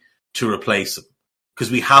somebody to replace him, because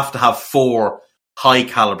we have to have 4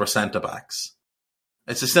 high-calibre centre-backs.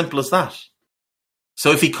 It's as simple as that.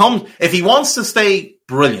 So if he wants to stay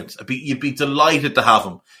brilliant. You'd be delighted to have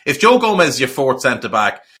him. If Joe Gomez is your fourth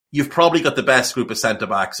centre-back, you've probably got the best group of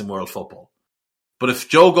centre-backs in world football. But if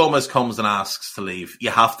Joe Gomez comes and asks to leave,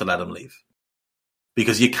 you have to let him leave.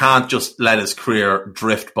 Because you can't just let his career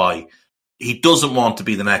drift by. He doesn't want to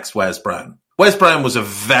be the next Wes Brown. Wes Brown was a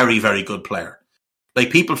very, very good player.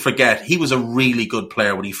 Like, people forget, he was a really good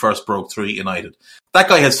player when he first broke through at United. That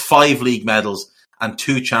guy has 5 league medals and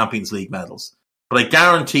 2 Champions League medals. But I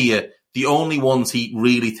guarantee you, the only ones he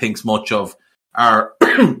really thinks much of are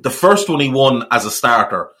the first one he won as a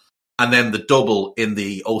starter, and then the double in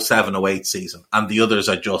the 07-08 season. And the others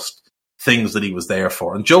are just things that he was there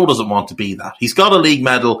for. And Joe doesn't want to be that. He's got a league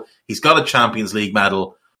medal. He's got a Champions League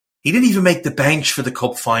medal. He didn't even make the bench for the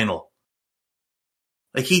cup final.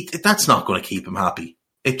 Like, that's not going to keep him happy.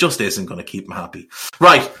 It just isn't going to keep him happy.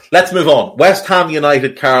 Right, let's move on. West Ham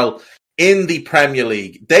United, Carl, in the Premier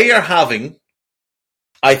League. They are having,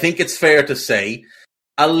 I think it's fair to say,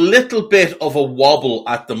 a little bit of a wobble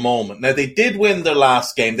at the moment. Now, they did win their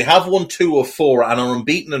last game. They have won 2 of 4 and are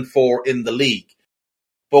unbeaten in 4 in the league.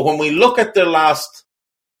 But when we look at their last,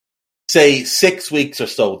 say, 6 weeks or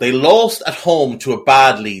so, they lost at home to a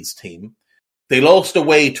bad Leeds team. They lost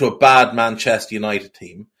away to a bad Manchester United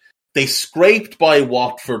team. They scraped by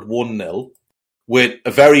Watford 1-0 with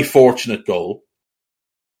a very fortunate goal.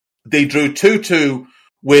 They drew 2-2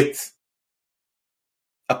 with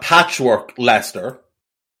a patchwork Leicester.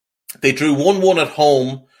 They drew 1-1 at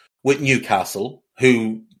home with Newcastle,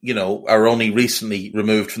 who, you know, are only recently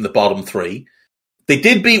removed from the bottom 3. They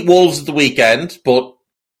did beat Wolves at the weekend, but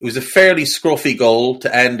it was a fairly scruffy goal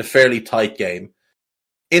to end a fairly tight game.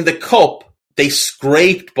 In the Cup, they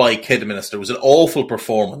scraped by Kidderminster. It was an awful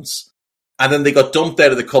performance. And then they got dumped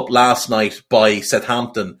out of the Cup last night by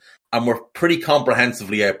Southampton and were pretty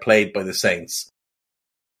comprehensively outplayed by the Saints.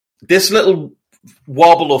 This little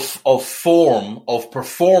wobble of form, of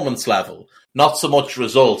performance level, not so much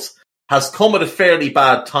results, has come at a fairly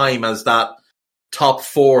bad time as that top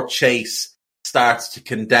 4 chase starts to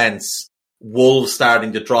condense. Wolves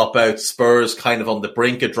starting to drop out, Spurs kind of on the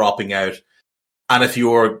brink of dropping out. And if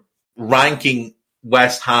you're ranking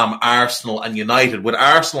West Ham, Arsenal and United, with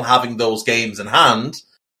Arsenal having those games in hand,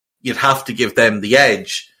 you'd have to give them the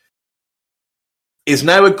edge. Is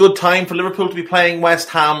now a good time for Liverpool to be playing West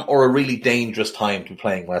Ham, or a really dangerous time to be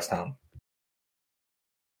playing West Ham?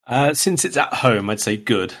 Since it's at home, I'd say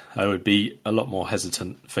good. I would be a lot more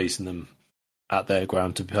hesitant facing them at their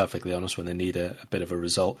ground, to be perfectly honest, when they need a bit of a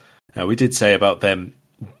result. We did say about them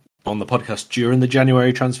on the podcast during the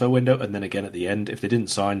January transfer window, and then again at the end, if they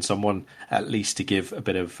didn't sign someone at least to give a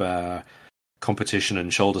bit of competition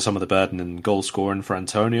and shoulder some of the burden and goal scoring for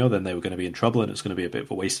Antonio, then they were going to be in trouble and it's going to be a bit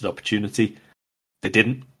of a wasted opportunity. They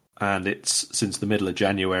didn't, and it's since the middle of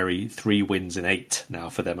January 3 wins in 8 now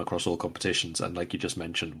for them across all competitions, and like you just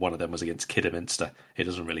mentioned, one of them was against Kidderminster. It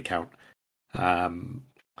doesn't really count.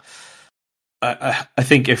 I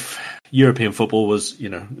think if European football was, you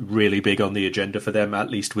know, really big on the agenda for them,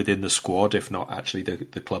 at least within the squad, if not actually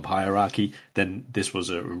the club hierarchy, then this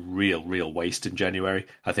was a real waste in January.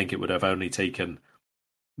 I think it would have only taken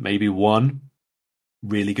maybe one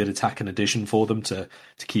really good attacking addition for them to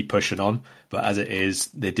keep pushing on. But as it is,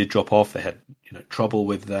 they did drop off. They had, you know, trouble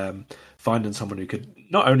with finding someone who could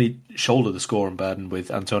not only shoulder the scoring burden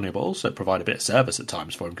with Antonio, but also provide a bit of service at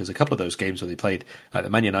times for him. Because a couple of those games where they played, like the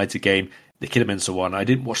Man United game, the Kidderminster one, I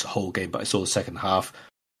didn't watch the whole game, but I saw the second half.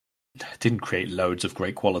 Didn't create loads of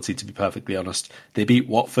great quality, to be perfectly honest. They beat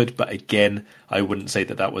Watford, but again, I wouldn't say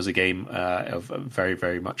that was a game of very,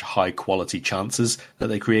 very much high quality chances that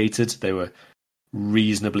they created. They were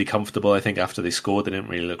reasonably comfortable, I think, after they scored. They didn't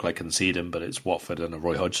really look like conceding, but it's Watford and a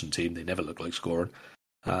Roy Hodgson team. They never look like scoring.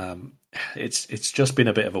 It's just been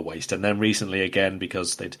a bit of a waste. And then recently, again,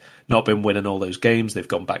 because they'd not been winning all those games, they've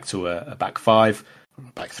gone back to a back 5, or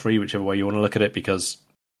a back 3, whichever way you want to look at it, because,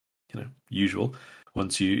 you know, usual.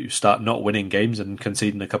 Once you start not winning games and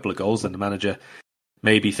conceding a couple of goals, then the manager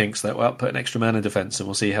maybe thinks that, well, put an extra man in defence and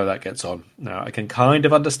we'll see how that gets on. Now, I can kind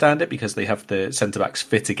of understand it because they have the centre-backs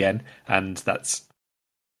fit again, and that's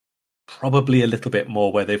probably a little bit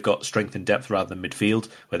more where they've got strength and depth rather than midfield,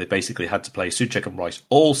 where they basically had to play Souček and Rice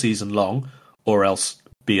all season long, or else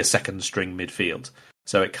be a second-string midfield.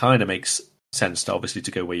 So it kind of makes sense to obviously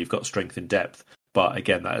to go where you've got strength and depth. But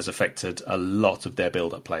again, that has affected a lot of their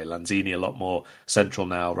build-up play. Lanzini a lot more central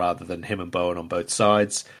now rather than him and Bowen on both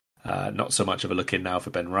sides. Not so much of a look in now for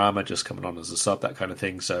Ben Rama, just coming on as a sub, that kind of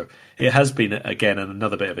thing. So it has been, again,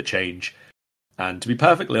 another bit of a change. And to be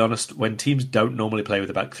perfectly honest, when teams don't normally play with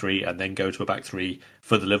a back 3 and then go to a back 3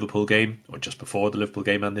 for the Liverpool game, or just before the Liverpool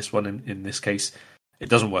game and this one in this case, it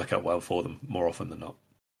doesn't work out well for them more often than not.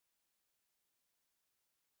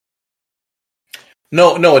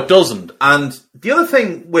 No, it doesn't. And the other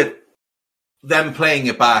thing with them playing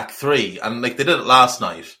a back three, and like they did it last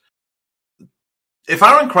night, if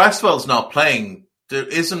Aaron Cresswell's not playing, there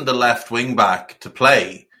isn't a left wing back to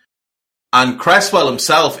play. And Cresswell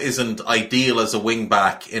himself isn't ideal as a wing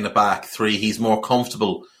back in a back three. He's more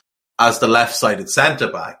comfortable as the left-sided centre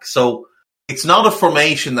back. So it's not a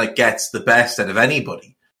formation that gets the best out of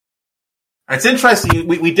anybody. And it's interesting.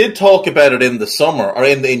 We did talk about it in the summer, or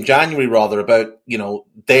in January rather, about, you know,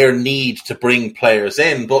 their need to bring players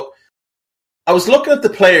in. But I was looking at the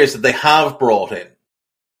players that they have brought in.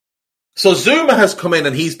 So Zuma has come in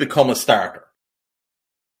and he's become a starter.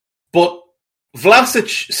 But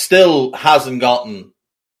Vlasic still hasn't gotten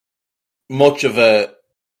much of a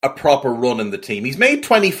proper run in the team. He's made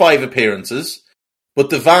 25 appearances, but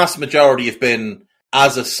the vast majority have been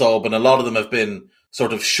as a sub, and a lot of them have been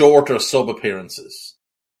sort of shorter sub appearances.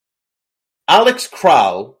 Alex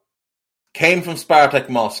Kral came from Spartak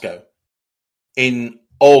Moscow in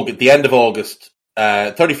August, the end of August,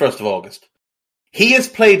 31st of August. He has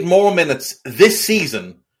played more minutes this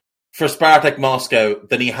season for Spartak Moscow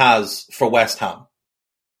than he has for West Ham.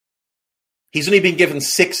 He's only been given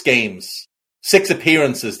 6 games, 6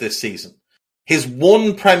 appearances this season. His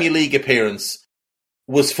one Premier League appearance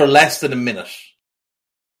was for less than a minute.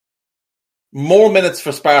 More minutes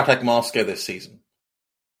for Spartak Moscow this season.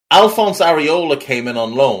 Alphonse Areola came in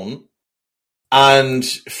on loan, and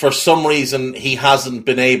for some reason he hasn't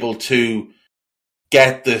been able to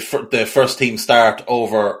get the first team start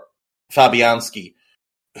over Fabianski,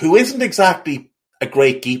 who isn't exactly a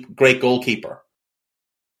great goalkeeper.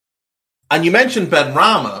 And you mentioned Ben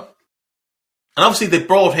Rama, and obviously they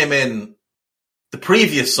brought him in the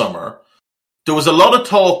previous summer. There was a lot of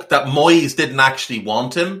talk that Moyes didn't actually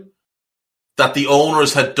want him, that the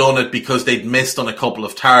owners had done it because they'd missed on a couple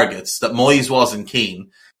of targets, that Moyes wasn't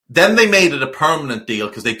keen. Then they made it a permanent deal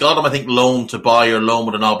because they got him, I think, loan to buy or loan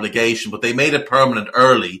with an obligation, but they made it permanent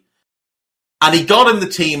early. And he got in the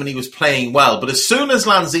team and he was playing well. But as soon as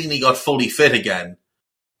Lanzini got fully fit again,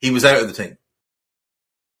 he was out of the team.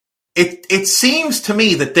 It seems to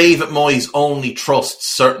me that David Moyes only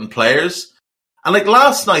trusts certain players. And like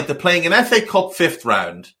last night, they're playing an FA Cup 5th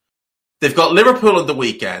round. They've got Liverpool on the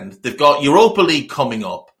weekend. They've got Europa League coming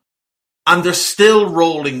up. And they're still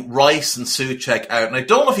rolling Rice and Souček out. And I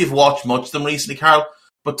don't know if you've watched much of them recently, Carl,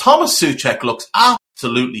 but Thomas Souček looks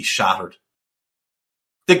absolutely shattered.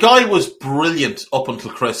 The guy was brilliant up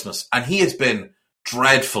until Christmas, and he has been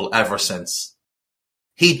dreadful ever since.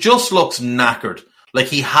 He just looks knackered, like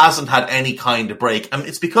he hasn't had any kind of break. And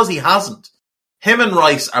it's because he hasn't. Him and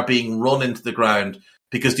Rice are being run into the ground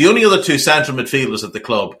because the only other 2 central midfielders at the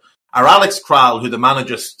club are Alex Kral, who the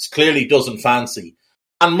manager clearly doesn't fancy,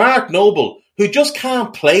 and Mark Noble, who just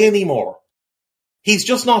can't play anymore. He's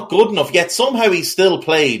just not good enough, yet somehow he's still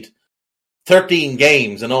played 13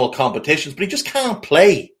 games in all competitions, but he just can't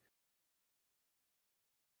play.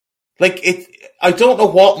 I don't know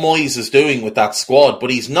what Moyes is doing with that squad, but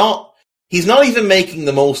he's not even making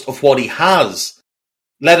the most of what he has,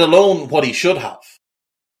 let alone what he should have.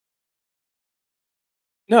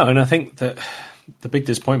 No, and I think that the big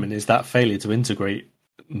disappointment is that failure to integrate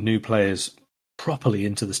new players properly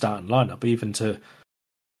into the starting lineup, you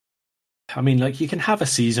can have a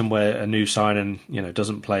season where a new signing,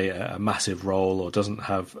 doesn't play a massive role or doesn't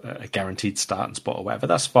have a guaranteed starting spot or whatever.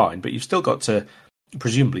 That's fine, but you've still got to,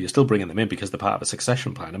 presumably, you're still bringing them in because they're part of a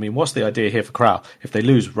succession plan. I mean, what's the idea here for Kral? If they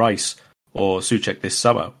lose Rice or Souček this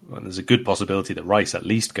summer, and there's a good possibility that Rice at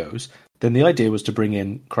least goes, then the idea was to bring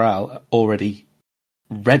in Kral already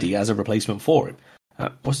ready as a replacement for him.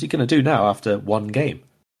 What's he going to do now after one game?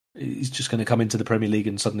 He's just going to come into the Premier League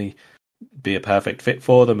and suddenly be a perfect fit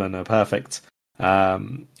for them and a perfect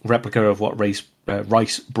replica of what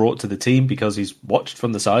Rice brought to the team because he's watched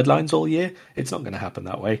from the sidelines all year. It's not going to happen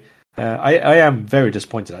that way. I am very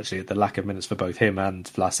disappointed, actually, at the lack of minutes for both him and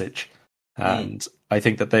Vlasic. And I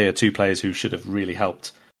think that they are 2 players who should have really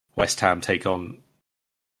helped West Ham take on,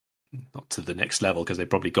 not to the next level, because they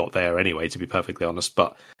probably got there anyway, to be perfectly honest,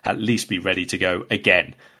 but at least be ready to go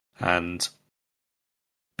again and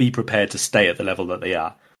be prepared to stay at the level that they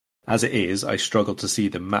are. As it is, I struggle to see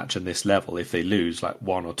them matching this level if they lose like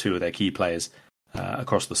 1 or 2 of their key players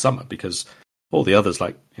across the summer, because all the others,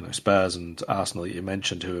 like Spurs and Arsenal that you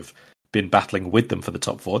mentioned, who have been battling with them for the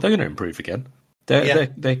top 4, they're going to improve again.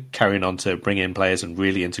 They're carrying on to bring in players and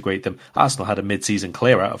really integrate them. Arsenal had a mid-season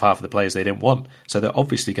clear out of half of the players they didn't want, so they're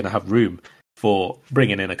obviously going to have room for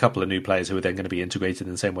bringing in a couple of new players who are then going to be integrated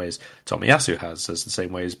in the same way as Tomiyasu has, as the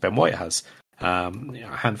same way as Ben White has, a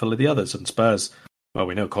handful of the others. And Spurs Well,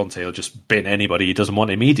 we know Conte will just bin anybody he doesn't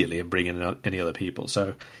want immediately and bring in any other people.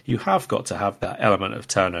 So you have got to have that element of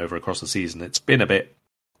turnover across the season. It's been a bit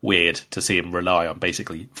weird to see him rely on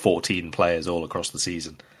basically 14 players all across the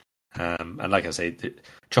season. And like I say,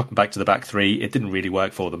 chopping back to the back three, it didn't really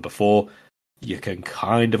work for them before. You can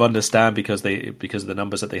kind of understand because of the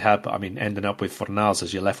numbers that they had. But I mean, ending up with Fornals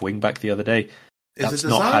as your left wing back the other day, that's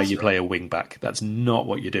not how you play a wing back. That's not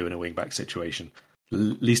what you do in a wing back situation.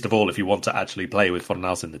 Least of all if you want to actually play with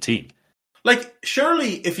Fornals in the team. Like,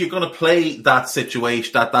 surely if you're going to play that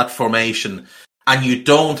situation, that formation, and you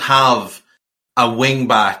don't have a wing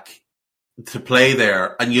back to play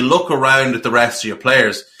there, and you look around at the rest of your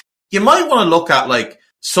players, you might want to look at like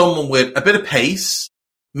someone with a bit of pace,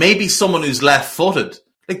 maybe someone who's left-footed.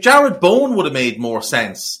 Like Jared Bowen would have made more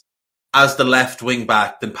sense as the left wing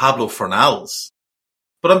back than Pablo Fornals.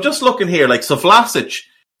 But I'm just looking here, like, so Vlasic,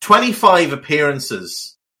 25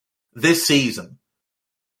 appearances this season.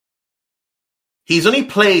 He's only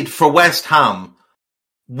played for West Ham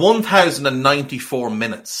 1,094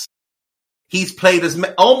 minutes. He's played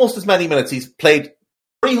almost as many minutes. He's played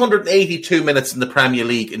 382 minutes in the Premier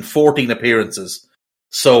League in 14 appearances.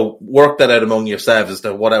 So work that out among yourselves as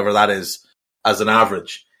to whatever that is as an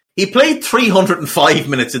average. He played 305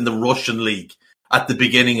 minutes in the Russian league at the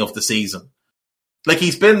beginning of the season. Like,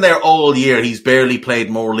 he's been there all year. He's barely played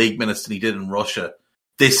more league minutes than he did in Russia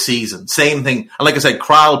this season. Same thing. And like I said,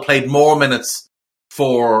 Kral played more minutes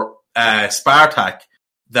for Spartak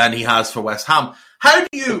than he has for West Ham. How do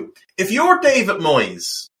you, if you're David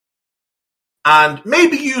Moyes, and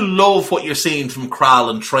maybe you love what you're seeing from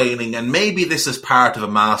Kral in training, and maybe this is part of a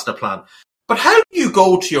master plan, but how do you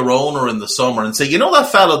go to your owner in the summer and say, you know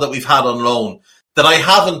that fella that we've had on loan that I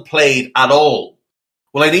haven't played at all?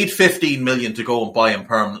 Well, I need 15 million to go and buy him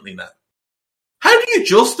permanently now. How do you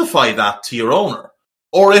justify that to your owner?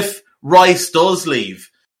 Or if Rice does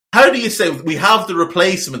leave, how do you say, we have the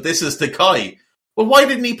replacement, this is the guy? Well, why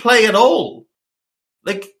didn't he play at all?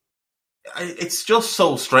 Like, it's just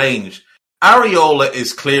so strange. Areola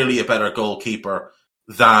is clearly a better goalkeeper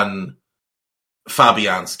than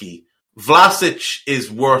Fabianski. Vlasic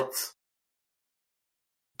is worth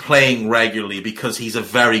playing regularly because he's a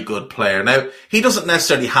very good player. Now, he doesn't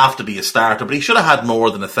necessarily have to be a starter, but he should have had more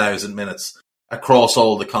than 1,000 minutes across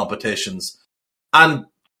all the competitions. And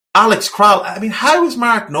Alex Kral, I mean, how is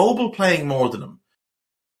Mark Noble playing more than him?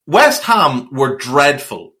 West Ham were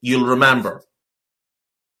dreadful, you'll remember,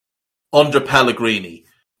 under Pellegrini.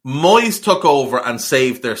 Moyes took over and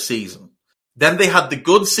saved their season. Then they had the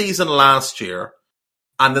good season last year,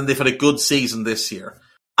 and then they've had a good season this year.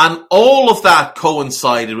 And all of that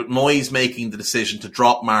coincided with Moyes making the decision to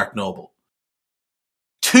drop Mark Noble.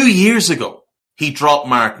 2 years ago, he dropped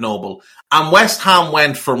Mark Noble, and West Ham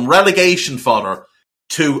went from relegation fodder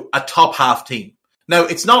to a top half team. Now,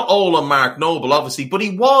 it's not all on Mark Noble, obviously, but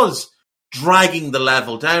he was dragging the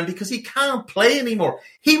level down because he can't play anymore.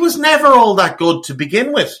 He was never all that good to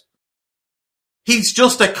begin with. He's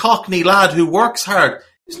just a Cockney lad who works hard.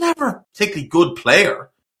 He's never a particularly good player.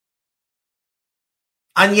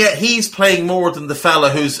 And yet he's playing more than the fella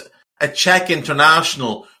who's a Czech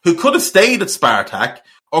international who could have stayed at Spartak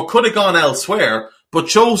or could have gone elsewhere, but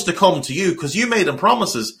chose to come to you because you made him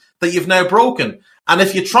promises that you've now broken. And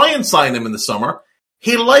if you try and sign him in the summer,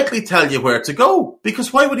 he'll likely tell you where to go,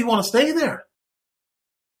 because why would he want to stay there?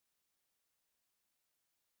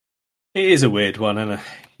 It is a weird one, and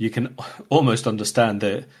you can almost understand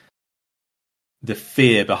the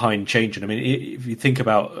fear behind changing. I mean, if you think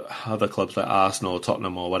about other clubs like Arsenal or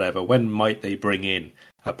Tottenham or whatever, when might they bring in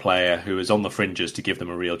a player who is on the fringes to give them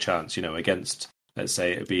a real chance, you know, against, let's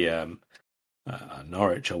say, it'd be a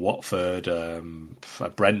Norwich, a Watford, a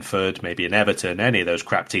Brentford, maybe an Everton, any of those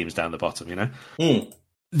crap teams down the bottom, you know? Mm.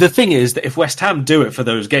 The thing is that if West Ham do it for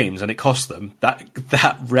those games and it costs them,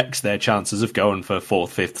 that wrecks their chances of going for 4th,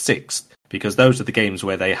 5th, 6th, because those are the games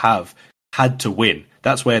where they have had to win.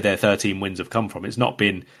 That's where their 13 wins have come from. It's not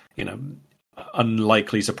been, you know,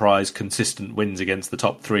 unlikely surprise, consistent wins against the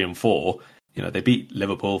top 3 and 4. You know, they beat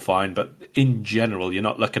Liverpool fine, but in general, you're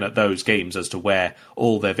not looking at those games as to where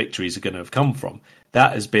all their victories are going to have come from.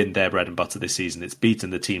 That has been their bread and butter this season. It's beaten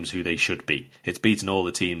the teams who they should beat. It's beaten all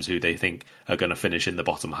the teams who they think are going to finish in the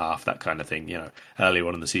bottom half, that kind of thing. You know, earlier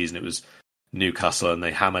on in the season, it was Newcastle and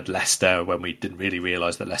they hammered Leicester when we didn't really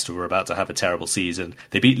realise that Leicester were about to have a terrible season.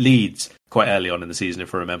 They beat Leeds quite early on in the season,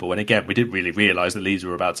 if I remember, when again, we didn't really realise that Leeds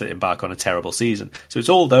were about to embark on a terrible season. So it's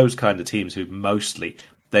all those kind of teams who mostly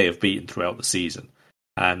they have beaten throughout the season.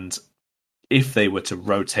 And if they were to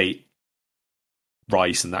rotate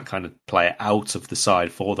Rice and that kind of player out of the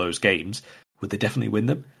side for those games, would they definitely win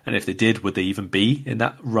them? And if they did, would they even be in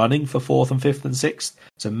that running for 4th and 5th and 6th?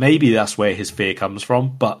 So maybe that's where his fear comes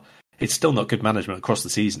from, but it's still not good management across the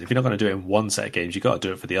season. If you're not going to do it in one set of games, you've got to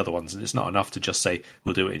do it for the other ones, and it's not enough to just say,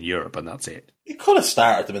 we'll do it in Europe, and that's it. You could have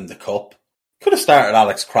started them in the Cup. Could have started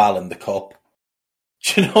Alex Kral in the Cup.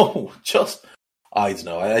 Do you know, I don't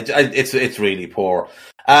know. It's really poor.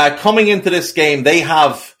 Coming into this game, they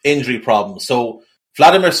have injury problems. So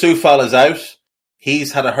Vladimir Sufal is out.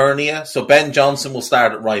 He's had a hernia. So Ben Johnson will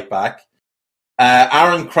start at right back.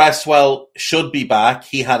 Aaron Cresswell should be back.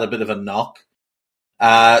 He had a bit of a knock.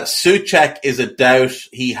 Souček is a doubt.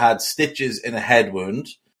 He had stitches in a head wound.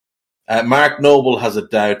 Mark Noble has a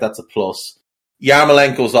doubt. That's a plus.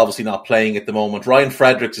 Yarmolenko's obviously not playing at the moment. Ryan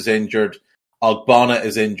Fredericks is injured. Ogbonna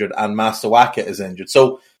is injured. And Masawaka is injured.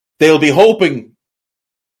 So they'll be hoping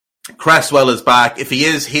Cresswell is back. If he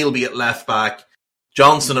is, he'll be at left back.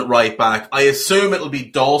 Johnson at right back. I assume it'll be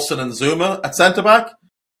Dawson and Zuma at centre back.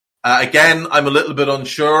 Again, I'm a little bit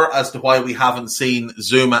unsure as to why we haven't seen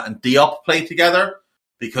Zuma and Diop play together,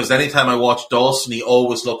 because anytime I watch Dawson, he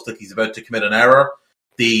always looks like he's about to commit an error.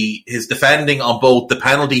 His defending on both the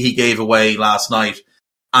penalty he gave away last night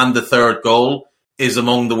and the third goal is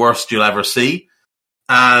among the worst you'll ever see.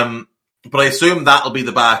 But I assume that'll be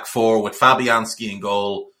the back four with Fabianski in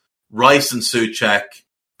goal, Rice and Souček,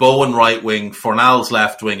 Bowen right wing, Fornals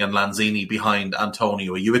left wing, and Lanzini behind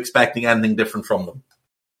Antonio. Are you expecting anything different from them?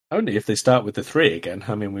 Only if they start with the 3 again.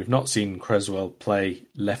 I mean, we've not seen Cresswell play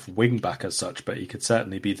left wing back as such, but he could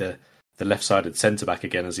certainly be the left-sided centre-back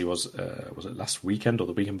again, as he was it last weekend or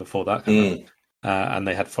the weekend before that? And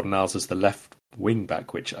they had Fornals as the left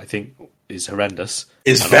wing-back, which I think is horrendous.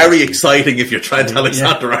 It's very exciting if you're Trent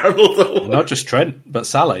Alexander-Arnold, though. Not just Trent, but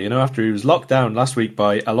Salah. You know, after he was locked down last week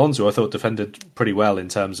by Alonso, I thought defended pretty well in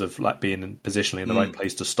terms of like being positionally in the right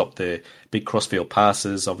place to stop the big crossfield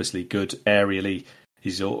passes. Obviously good aerially.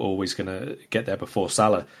 He's always going to get there before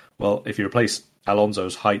Salah. Well, if you replace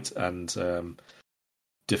Alonso's height and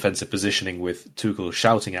defensive positioning with Tuchel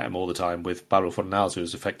shouting at him all the time with Barrow Fornals,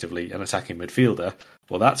 who's effectively an attacking midfielder,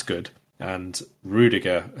 well, that's good. And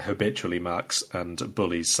Rudiger habitually marks and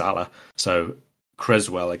bullies Salah. So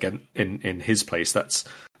Cresswell, again, in his place, that's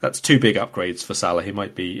 2 big upgrades for Salah. He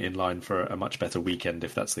might be in line for a much better weekend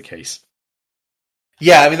if that's the case.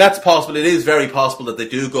 Yeah, I mean, that's possible. It is very possible that they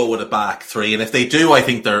do go with a back 3. And if they do, I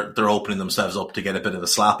think they're opening themselves up to get a bit of a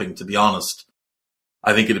slapping, to be honest.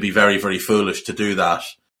 I think it'd be very, very foolish to do that.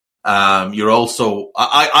 You're also,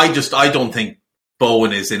 I don't think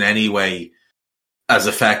Bowen is in any way as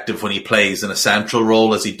effective when he plays in a central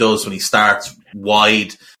role as he does when he starts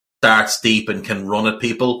wide, starts deep and can run at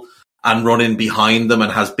people and run in behind them and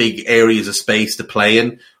has big areas of space to play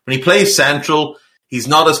in. When he plays central, he's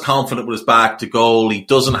not as confident with his back to goal. He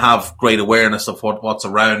doesn't have great awareness of what's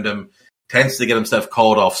around him, tends to get himself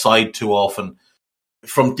caught offside too often.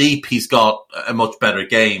 From deep, he's got a much better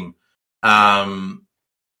game. For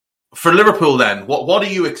Liverpool then, what are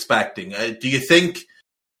you expecting? Do you think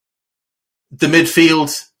the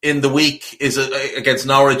midfield in the week against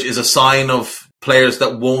Norwich is a sign of players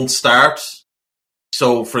that won't start?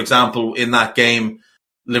 So, for example, in that game,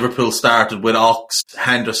 Liverpool started with Ox,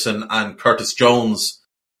 Henderson and Curtis Jones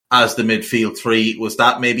as the midfield 3. Was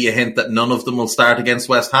that maybe a hint that none of them will start against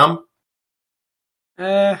West Ham?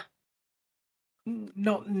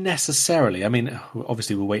 Not necessarily. I mean,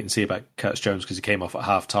 obviously we'll wait and see about Curtis Jones because he came off at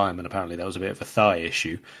half-time and apparently that was a bit of a thigh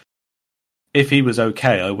issue. If he was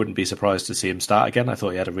okay, I wouldn't be surprised to see him start again. I thought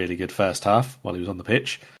he had a really good first half while he was on the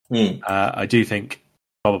pitch. I do think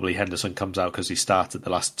probably Henderson comes out because he started the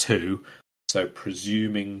last 2. So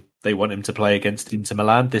presuming they want him to play against Inter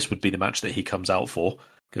Milan, this would be the match that he comes out for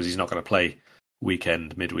because he's not going to play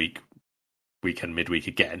weekend, midweek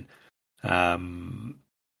again.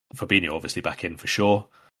 Fabinho obviously back in for sure.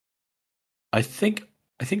 I think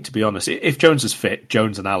to be honest, if Jones is fit,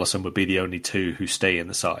 Jones and Alisson would be the only 2 who stay in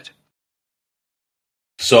the side.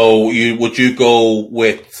 So would you go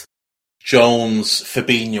with Jones,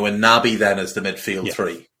 Fabinho and Naby then as the midfield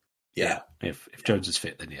 3? Yeah. If Jones is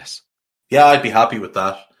fit, then yes. Yeah, I'd be happy with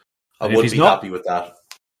that. I would be happy with that.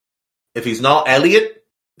 If he's not, Elliott,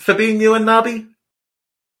 Fabinho and Naby?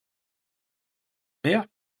 Yeah.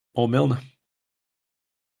 Or Milner.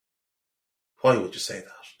 Why would you say that?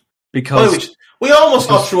 Because we almost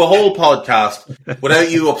got through a whole podcast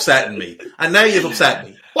without you upsetting me. And now you've upset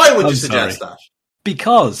me. Why would you suggest that?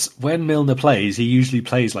 Because when Milner plays, he usually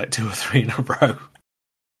plays like 2 or 3 in a row.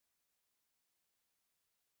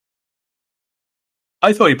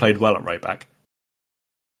 I thought he played well at right back.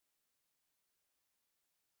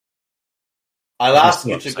 I'll ask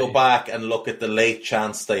you to go back and look at the late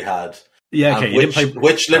chance they had. Yeah, okay.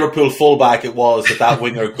 Which Liverpool fullback it was that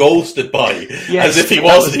winger ghosted by, yes, as if he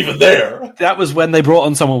wasn't even there. That was when they brought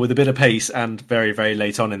on someone with a bit of pace and very, very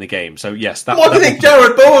late on in the game. So yes, what do you think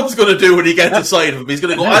Jared Bowen's going to do when he gets inside of him? He's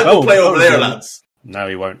going to go, "I will play over there, lads." No,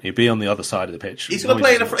 he won't. He'll be on the other side of the pitch. He's going to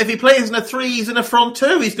play if he plays in a 3, he's in a front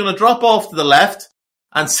 2. He's going to drop off to the left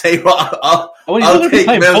and say, "Well, I'll take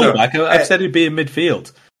Milner." Fullback. I've said he'd be in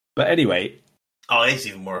midfield, but anyway. Oh, it's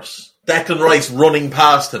even worse. Declan Rice running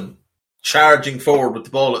past him, charging forward with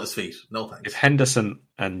the ball at his feet. No thanks. If Henderson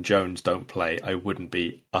and Jones don't play, I wouldn't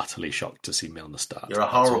be utterly shocked to see Milner start. You're a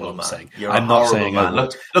horrible man. Saying. You're a horrible man.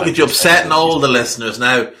 Look at you upsetting all the listeners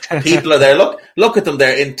now. People are there. Look at them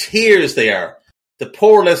there. In tears they are. The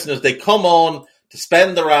poor listeners, they come on to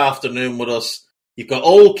spend their afternoon with us. You've got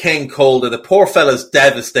old King Calder. The poor fella's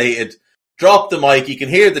devastated. Drop the mic. You can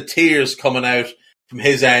hear the tears coming out from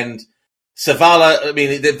his end. Savala, I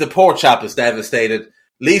mean, the poor chap is devastated.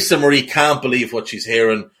 Lisa Marie can't believe what she's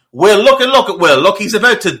hearing. Will, look at Will. Look, he's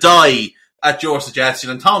about to die at your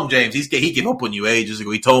suggestion. And Tom James, he gave up on you ages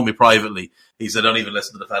ago. He told me privately. He said, "Don't even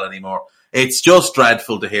listen to the fella anymore." It's just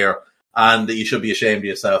dreadful to hear, and you should be ashamed of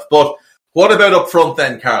yourself. But what about up front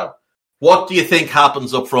then, Carl? What do you think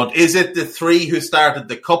happens up front? Is it the 3 who started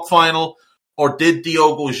the cup final, or did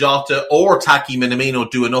Diogo Jota or Taki Minamino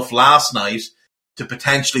do enough last night to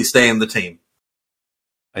potentially stay in the team?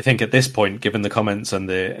 I think at this point, given the comments and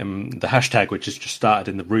the hashtag which has just started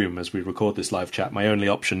in the room as we record this live chat, my only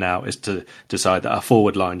option now is to decide that our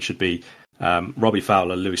forward line should be Robbie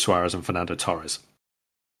Fowler, Luis Suarez and Fernando Torres.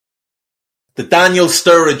 The Daniel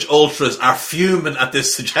Sturridge ultras are fuming at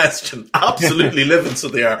this suggestion. Absolutely livid, so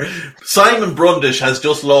they are. Simon Brundish has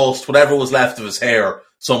just lost whatever was left of his hair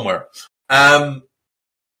somewhere. My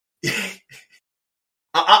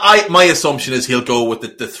assumption is he'll go with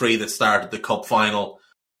the 3 that started the cup final,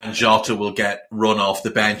 and Jota will get run off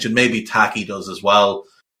the bench, and maybe Taki does as well.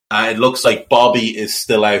 It looks like Bobby is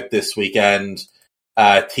still out this weekend.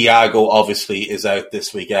 Thiago obviously is out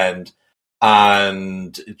this weekend.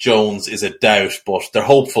 And Jones is a doubt, but they're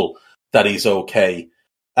hopeful that he's okay.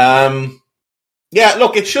 Yeah,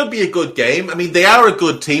 look, it should be a good game. I mean, they are a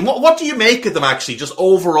good team. What do you make of them, actually, just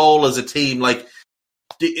overall as a team? Like,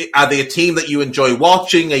 are they a team that you enjoy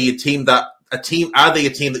watching? Are they a team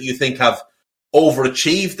that you think have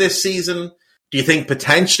overachieved this season? Do you think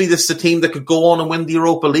potentially this is a team that could go on and win the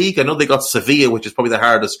Europa League? I know they got Sevilla, which is probably the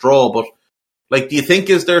hardest draw, but like, do you think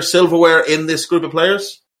is there silverware in this group of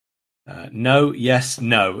players? No, yes,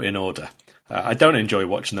 no, in order. I don't enjoy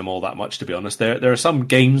watching them all that much, to be honest. There are some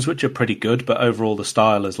games which are pretty good, but overall the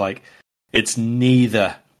style is like, it's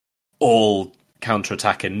neither all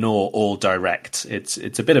counter-attacking nor all direct. It's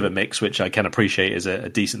a bit of a mix, which I can appreciate is a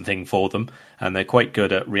decent thing for them, and they're quite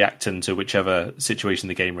good at reacting to whichever situation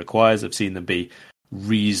the game requires. I've seen them be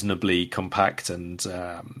reasonably compact and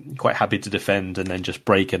quite happy to defend and then just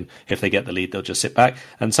break, and if they get the lead they'll just sit back,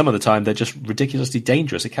 and some of the time they're just ridiculously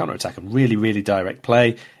dangerous at counter-attack and really, really direct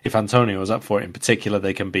play. If Antonio was up for it in particular,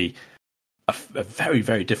 they can be a very,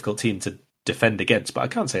 very difficult team to defend against, but I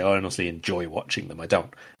can't say I honestly enjoy watching them. I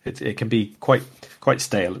don't. It can be quite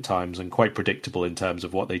stale at times and quite predictable in terms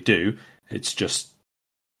of what they do. It's just,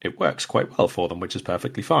 it works quite well for them, which is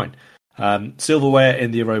perfectly fine. Silverware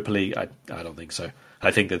in the Europa League, I don't think so.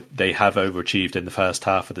 I think that they have overachieved in the first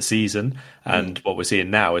half of the season, and what we're seeing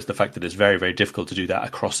now is the fact that it's very, very difficult to do that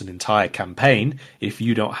across an entire campaign if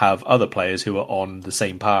you don't have other players who are on the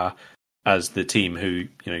same par as the team who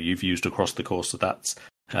you've used across the course of that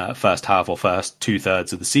first half or first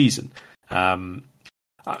 2/3 of the season.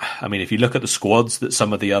 I mean, if you look at the squads that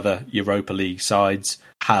some of the other Europa League sides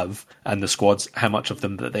have, and the squads, how much of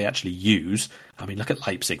them that they actually use. I mean, look at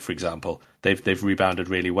Leipzig, for example. They've rebounded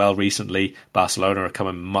really well recently. Barcelona are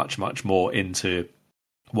coming much, much more into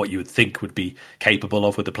what you would think would be capable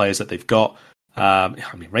of with the players that they've got. I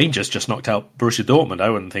mean, Rangers just knocked out Borussia Dortmund. I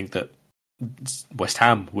wouldn't think that West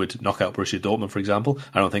Ham would knock out Borussia Dortmund, for example.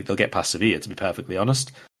 I don't think they'll get past Sevilla, to be perfectly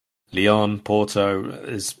honest. Lyon, Porto,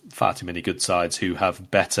 there's far too many good sides who have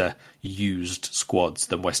better used squads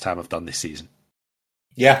than West Ham have done this season.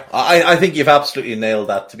 Yeah, I think you've absolutely nailed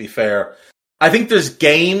that, to be fair. I think there's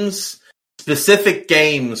games, specific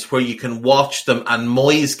games, where you can watch them and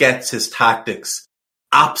Moyes gets his tactics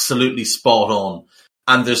absolutely spot on.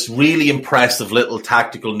 And there's really impressive little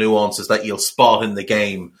tactical nuances that you'll spot in the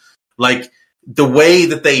game. Like, the way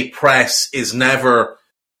that they press is never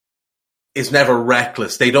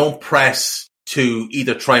reckless. They don't press to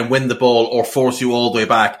either try and win the ball or force you all the way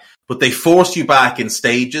back, but they force you back in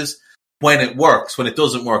stages when it works. When it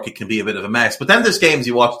doesn't work, it can be a bit of a mess. But then there's games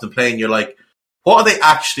you watch them play and you're like, what are they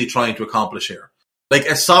actually trying to accomplish here? Like,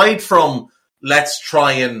 aside from let's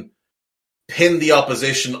try and pin the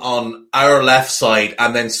opposition on our left side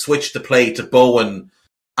and then switch the play to Bowen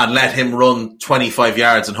and let him run 25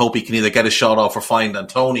 yards and hope he can either get a shot off or find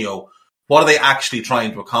Antonio. What are they actually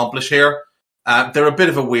trying to accomplish here? They're a bit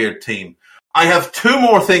of a weird team. I have two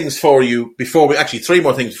more things for you three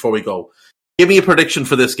more things before we go. Give me a prediction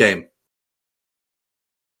for this game.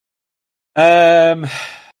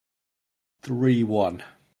 3-1.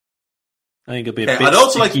 I think it'll be a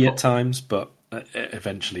bit sticky at times, but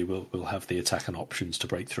eventually we'll have the attacking options to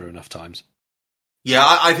break through enough times. Yeah,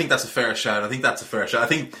 I think that's a fair shout. I think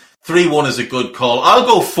 3-1 is a good call. I'll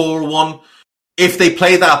go 4-1. If they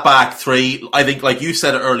play that back three, I think, like you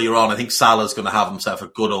said earlier on, I think Salah's going to have himself a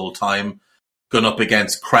good old time going up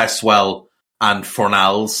against Cresswell and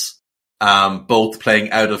Fornals, both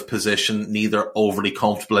playing out of position, neither overly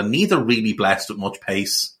comfortable and neither really blessed with much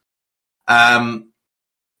pace.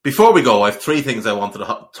 Before we go, I have three things I wanted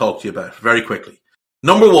to talk to you about very quickly.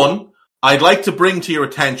 Number one, I'd like to bring to your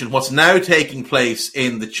attention what's now taking place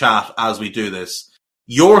in the chat as we do this.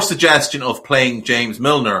 Your suggestion of playing James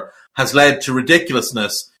Milner has led to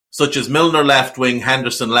ridiculousness, such as Milner left wing,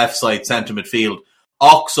 Henderson left side, centre midfield,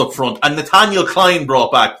 Ox up front, and Nathaniel Klein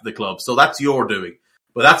brought back to the club. So that's your doing.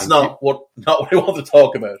 But that's not what I want to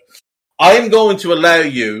talk about. I'm going to allow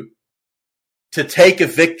you to take a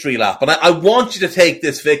victory lap. And I want you to take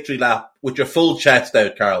this victory lap with your full chest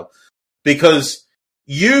out, Carl, because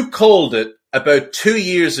you called it about 2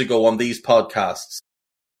 years ago on these podcasts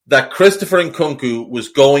that Christopher Nkunku was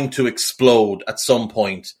going to explode at some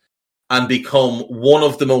point and become one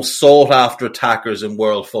of the most sought-after attackers in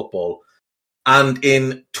world football. And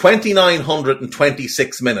in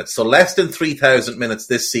 2,926 minutes, so less than 3,000 minutes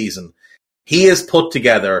this season, he has put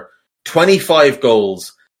together 25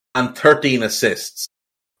 goals and 13 assists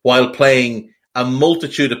while playing a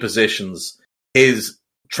multitude of positions. His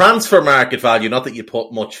transfer market value, not that you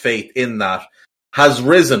put much faith in that, has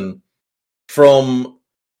risen from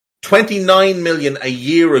 29 million a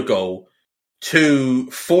year ago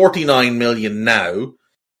to 49 million now.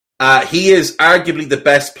 He is arguably the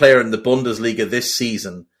best player in the Bundesliga this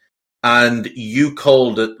season, and you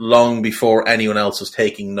called it long before anyone else was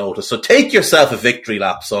taking notice. So take yourself a victory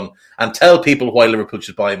lap, son, and tell people why Liverpool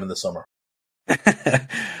should buy him in the summer.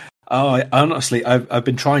 Honestly, I've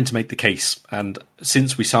been trying to make the case, and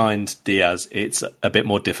since we signed Diaz, it's a bit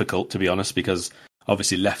more difficult, to be honest, because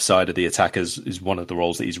obviously left side of the attackers is one of the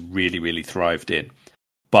roles that he's really, really thrived in.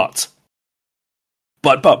 But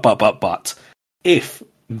if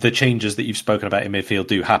the changes that you've spoken about in midfield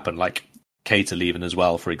do happen, like Keita leaving as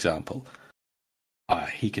well, for example,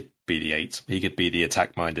 he could be the 8. He could be the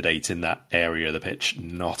attack-minded 8 in that area of the pitch.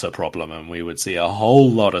 Not a problem, and we would see a whole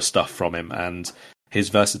lot of stuff from him, and his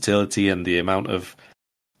versatility and the amount of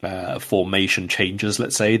formation changes,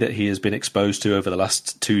 let's say, that he has been exposed to over the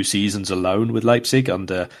last 2 seasons alone with Leipzig,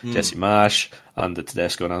 under Jesse Marsch, under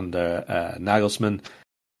Tedesco and under Nagelsmann.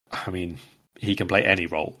 I mean, he can play any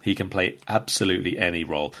role. He can play absolutely any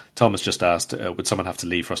role. Thomas just asked, would someone have to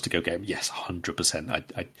leave for us to go get him? Yes, 100%. I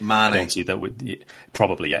don't see that would...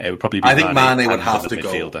 Probably, yeah. It would probably be I think Mane would have to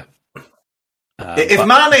midfielder. Go. If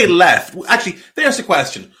Mane left... Actually, there's the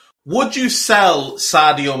question. Would you sell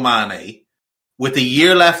Sadio Mane with a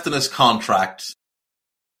year left in his contract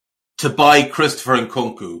to buy Christopher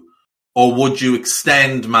Nkunku, or would you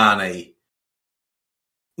extend Mane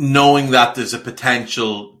knowing that there's a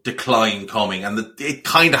potential decline coming, and that it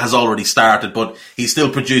kind of has already started, but he's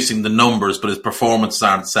still producing the numbers, but his performances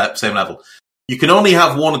aren't at the same level? You can only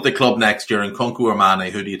have one at the club next year, Nkunku or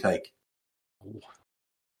Mane. Who do you take?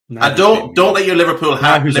 And don't let your Liverpool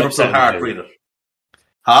heart read it.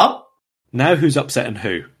 Huh? Now who's upsetting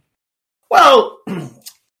who? Well,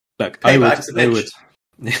 look, I would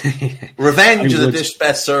revenge is a dish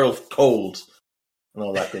best served cold. And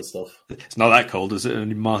all that good stuff. It's not that cold, is it?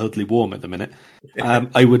 Only mildly warm at the minute.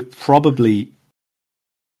 I would probably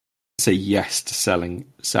say yes to selling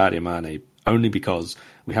Sadio Mane, only because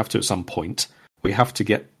we have to at some point. We have to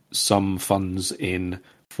get some funds in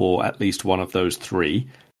for at least one of those 3.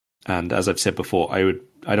 And as I've said before,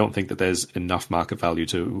 I don't think that there's enough market value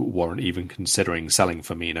to warrant even considering selling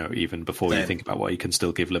Firmino, even before you think about what he can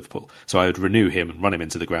still give Liverpool. So I would renew him and run him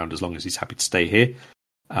into the ground as long as he's happy to stay here.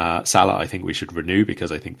 Salah, I think we should renew,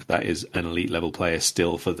 because I think that is an elite level player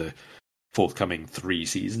still for the forthcoming 3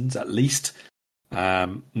 seasons at least.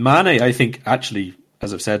 Mane, I think, actually,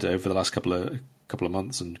 as I've said over the last couple of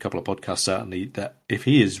months and couple of podcasts, certainly, that if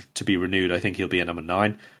he is to be renewed, I think he'll be a number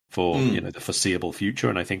 9 for the foreseeable future,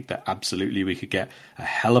 and I think that absolutely we could get a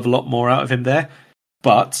hell of a lot more out of him there.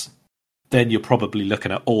 But then you're probably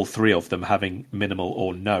looking at all three of them having minimal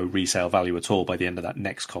or no resale value at all by the end of that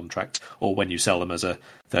next contract, or when you sell them as a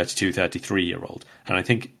 32, 33-year-old. And I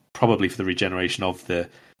think probably for the regeneration of the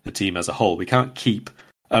team as a whole, we can't keep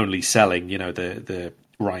only selling, the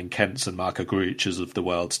Ryan Kents and Marco Grujics of the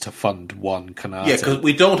world to fund one Canate. Yeah, because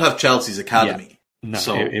we don't have Chelsea's academy. Yeah. No,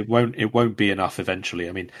 so it won't be enough eventually.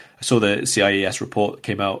 I mean, I saw the CIES report that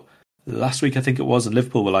came out last week, I think it was, and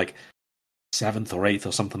Liverpool were like 7th or 8th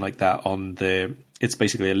or something like that on it's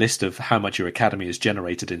basically a list of how much your academy has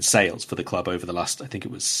generated in sales for the club over the last, I think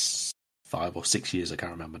it was 5 or 6 years, I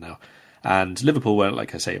can't remember now. And Liverpool were,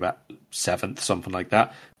 like I say, about 7th, something like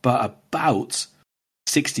that. But about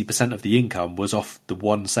 60% of the income was off the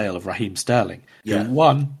one sale of Raheem Sterling. Yeah.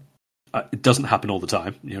 One, it doesn't happen all the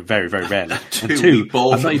time, very, very rarely. Two, and two,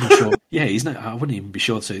 I'm not even sure. Yeah, I wouldn't even be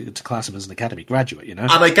sure to class him as an academy graduate, And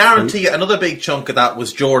I guarantee you another big chunk of that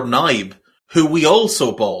was Jordan Ibe, who we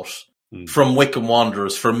also bought from Wycombe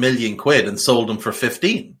Wanderers for £1 million and sold him for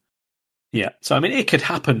 15. Yeah, so I mean, it could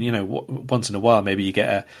happen, once in a while. Maybe you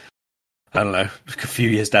get a few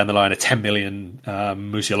years down the line, a 10 million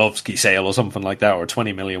Musialowski sale or something like that, or a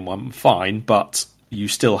 20 million one, fine, but you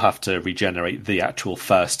still have to regenerate the actual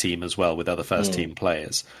first team as well with other first team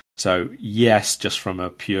players. So yes, just from a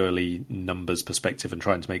purely numbers perspective and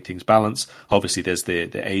trying to make things balance, obviously there's the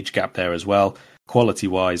age gap there as well.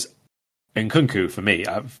 Quality-wise, Nkunku, for me,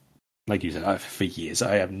 like you said, for years,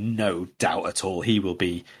 I have no doubt at all he will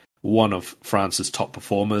be one of France's top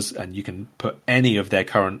performers, and you can put any of their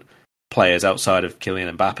current players outside of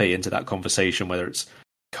Kylian Mbappe into that conversation, whether it's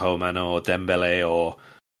Coman or Dembele or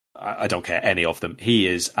I don't care, any of them. He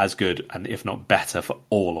is as good, and if not better, for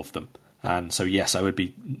all of them. And so, yes, I would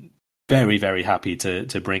be very, very happy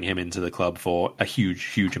to bring him into the club for a huge,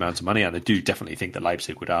 huge amount of money. And I do definitely think that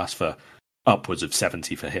Leipzig would ask for upwards of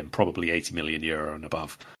 70 for him, probably €80 million and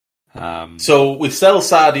above. So we sell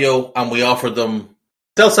Sadio and we offer them,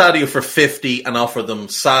 sell Sadio for 50 and offer them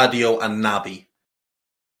Sadio and Naby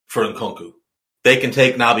for Nkunku. They can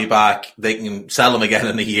take Naby back, they can sell him again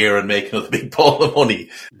in a year and make another big ball of money,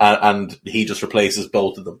 and he just replaces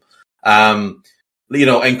both of them.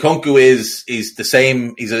 Nkunku is the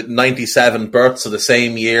same, he's a 97 birth, so the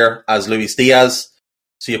same year as Luis Diaz.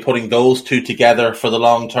 So you're putting those two together for the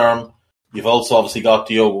long term. You've also obviously got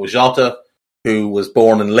Diogo Jota, who was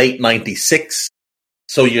born in late 96.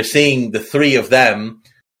 So you're seeing the three of them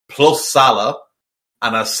plus Salah,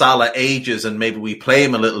 and as Salah ages and maybe we play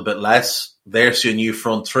him a little bit less, there's your new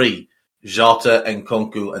front three: Jota,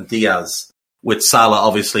 Nkunku, and Diaz. With Salah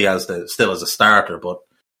obviously still as a starter, but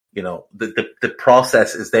the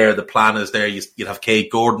process is there, the plan is there. You'd have Cade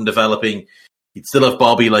Gordon developing. You'd still have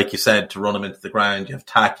Bobby, like you said, to run him into the ground. You have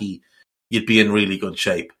Taki. You'd be in really good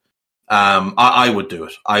shape. I would do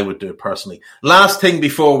it. I would do it personally. Last thing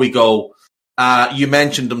before we go, you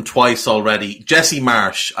mentioned him twice already. Jesse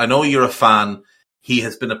Marsh, I know you're a fan. He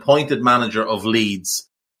has been appointed manager of Leeds.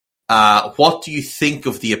 What do you think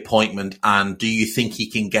of the appointment, and do you think he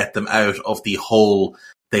can get them out of the hole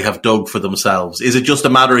they have dug for themselves? Is it just a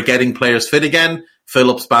matter of getting players fit again,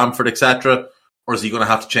 Phillips, Bamford, etc., or is he going to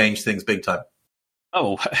have to change things big time?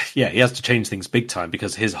 Oh, yeah, he has to change things big time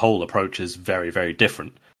because his whole approach is very, very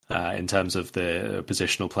different in terms of the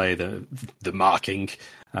positional play, the marking,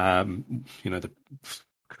 the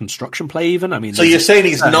construction play even. I mean, so you're saying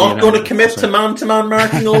he's not going to commit to man-to-man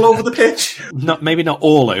marking all over the pitch? Maybe not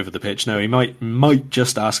all over the pitch. No, he might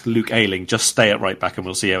just ask Luke Ayling, just stay at right back, and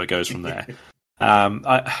we'll see how it goes from there.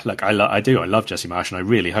 I love Jesse Marsh, and I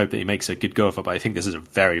really hope that he makes a good go of it. But I think this is a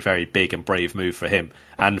very, very big and brave move for him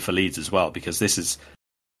and for Leeds as well, because this is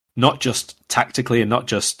not just tactically and not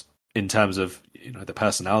just in terms of the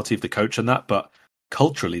personality of the coach and that, but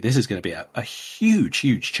culturally, this is going to be a huge,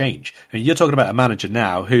 huge change. I mean, you're talking about a manager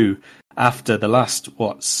now who, after the last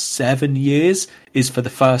 7 years, is for the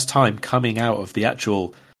first time coming out of the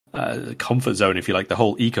actual comfort zone, if you like, the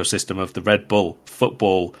whole ecosystem of the Red Bull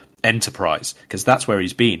football enterprise, because that's where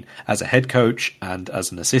he's been as a head coach and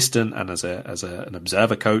as an assistant and as an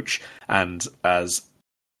observer coach and as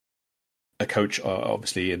a coach,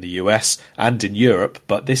 obviously in the US and in Europe.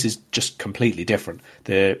 But this is just completely different.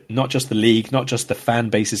 Not just the league, not just the fan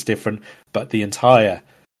base is different, but the entire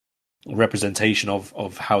representation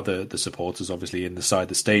of how the supporters, obviously inside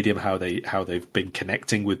the stadium, how they've been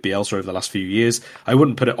connecting with Bielsa over the last few years. I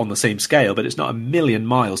wouldn't put it on the same scale, but it's not a million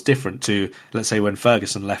miles different to, let's say, when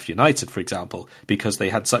Ferguson left United, for example, because they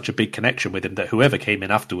had such a big connection with him that whoever came in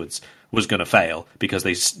afterwards was going to fail, because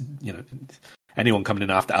they, anyone coming in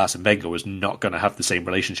after Arsene Wenger was not going to have the same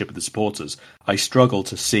relationship with the supporters. I struggle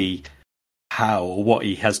to see how or what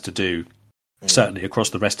he has to do, certainly across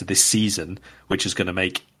the rest of this season, which is going to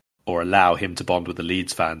make or allow him to bond with the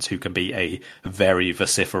Leeds fans, who can be a very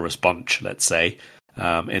vociferous bunch, let's say,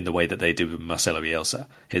 in the way that they do with Marcelo Bielsa.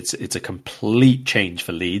 It's a complete change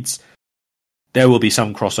for Leeds. There will be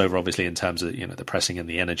some crossover, obviously, in terms of the pressing and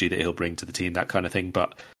the energy that he'll bring to the team, that kind of thing.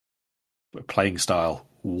 But playing style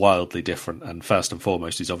wildly different, and first and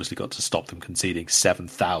foremost, he's obviously got to stop them conceding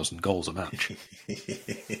 7,000 goals a match.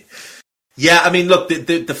 Yeah, I mean, look,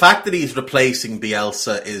 the fact that he's replacing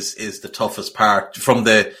Bielsa is the toughest part from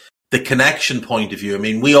the connection point of view. I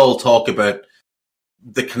mean, we all talk about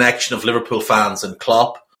the connection of Liverpool fans and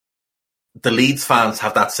Klopp. The Leeds fans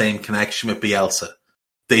have that same connection with Bielsa.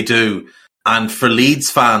 They do. And for Leeds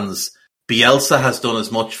fans, Bielsa has done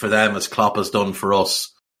as much for them as Klopp has done for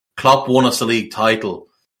us. Klopp won us a league title.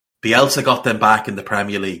 Bielsa got them back in the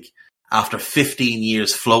Premier League after 15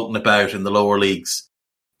 years floating about in the lower leagues.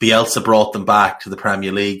 Bielsa brought them back to the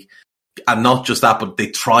Premier League. And not just that, but they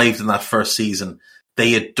thrived in that first season.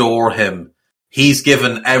 They adore him. He's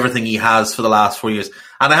given everything he has for the last 4 years.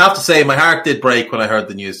 And I have to say, my heart did break when I heard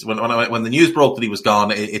the news. When the news broke that he was gone,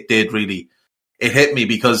 it did really, it hit me,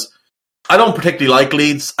 because I don't particularly like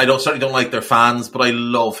Leeds. Certainly don't like their fans, but I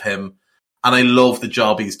love him. And I love the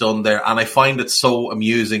job he's done there. And I find it so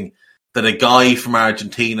amusing that a guy from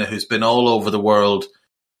Argentina who's been all over the world,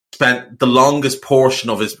 spent the longest portion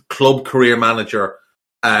of his club career manager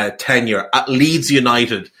tenure at Leeds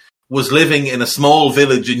United, was living in a small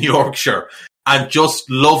village in Yorkshire and just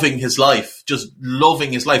loving his life. There's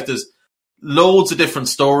loads of different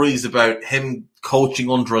stories about him coaching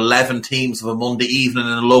under 11 teams of a Monday evening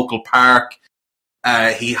in a local park.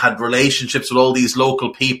 He had relationships with all these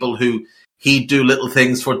local people who he'd do little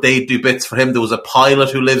things for. They'd do bits for him. There was a pilot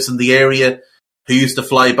who lives in the area who used to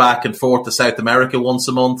fly back and forth to South America once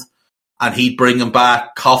a month, and he'd bring him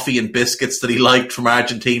back coffee and biscuits that he liked from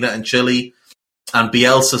Argentina and Chile. And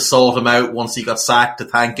Bielsa sought him out once he got sacked to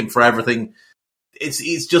thank him for everything.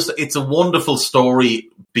 It's a wonderful story,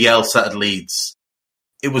 Bielsa at Leeds.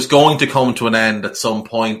 It was going to come to an end at some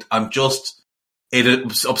point.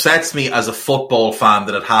 It upsets me as a football fan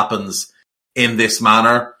that it happens in this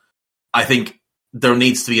manner. I think there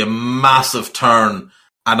needs to be a massive turn,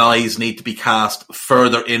 and eyes need to be cast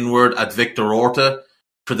further inward at Victor Orta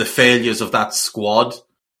for the failures of that squad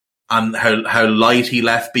and how light he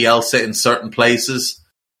left Bielsa in certain places.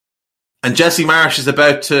 And Jesse Marsch is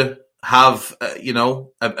about to have,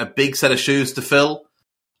 a big set of shoes to fill.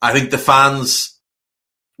 I think the fans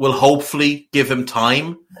will hopefully give him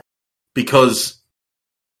time, because,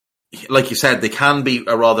 like you said, they can be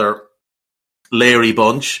a rather leery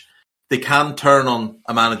bunch. They can turn on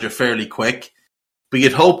a manager fairly quick, but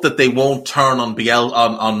you'd hope that they won't turn on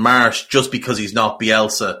Marsch just because he's not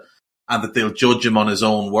Bielsa, and that they'll judge him on his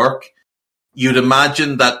own work. You'd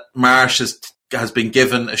imagine that Marsch has been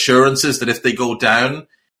given assurances that if they go down,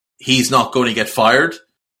 he's not going to get fired.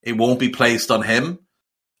 It won't be placed on him.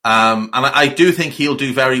 And I do think he'll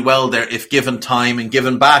do very well there if given time and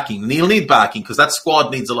given backing. And he'll need backing, because that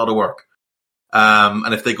squad needs a lot of work.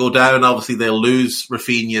 And if they go down, obviously they'll lose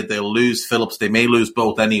Rafinha, they'll lose Phillips, they may lose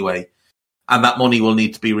both anyway. And that money will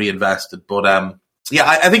need to be reinvested. But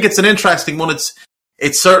I think it's an interesting one.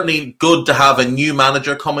 It's certainly good to have a new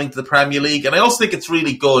manager coming to the Premier League. And I also think it's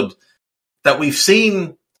really good that we've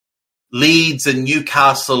seen Leeds and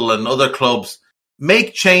Newcastle and other clubs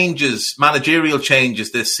make changes, managerial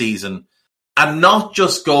changes this season, and not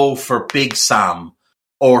just go for Big Sam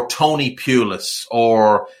or Tony Pulis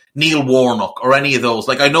or Neil Warnock or any of those.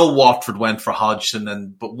 Like, I know Watford went for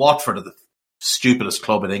Hodgson, but Watford are the stupidest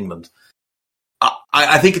club in England.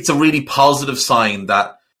 I think it's a really positive sign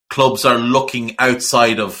that clubs are looking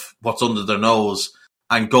outside of what's under their nose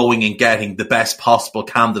and going and getting the best possible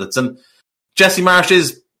candidates. And Jesse Marsch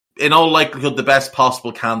is, in all likelihood, the best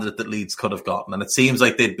possible candidate that Leeds could have gotten. And it seems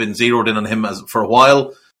like they'd been zeroed in on him for a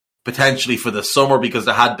while, potentially for the summer, because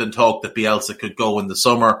there had been talk that Bielsa could go in the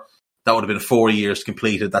summer. That would have been 4 years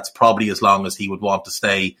completed. That's probably as long as he would want to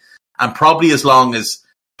stay, and probably as long as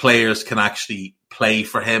players can actually play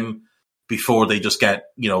for him before they just get,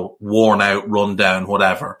 worn out, run down,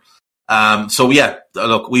 whatever.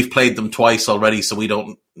 Look, we've played them twice already, so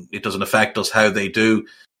it doesn't affect us how they do.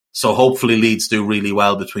 So hopefully Leeds do really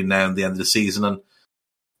well between now and the end of the season. And,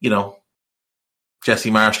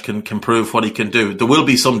 Jesse Marsch can prove what he can do. There will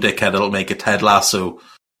be some dickhead that'll make a Ted Lasso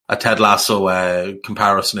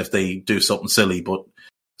comparison if they do something silly, but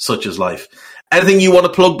such is life. Anything you want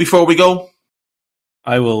to plug before we go?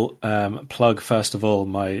 I will plug, first of all,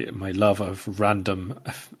 my love of random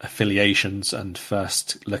affiliations, and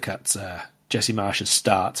first look at Jesse Marsch's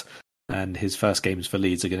start. And his first games for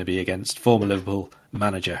Leeds are going to be against former Liverpool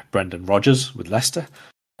manager Brendan Rodgers with Leicester,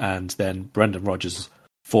 and then Brendan Rodgers'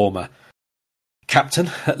 former captain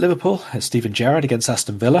at Liverpool, Steven Gerrard, against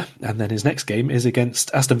Aston Villa, and then his next game is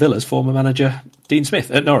against Aston Villa's former manager Dean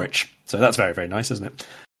Smith at Norwich. So that's very, very nice, isn't it?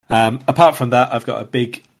 Apart from that, I've got a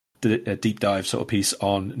big deep dive sort of piece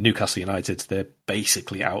on Newcastle United. They're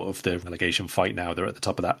basically out of the relegation fight now. They're at the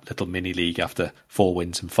top of that little mini league after 4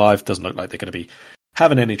 wins in 5. Doesn't look like they're going to be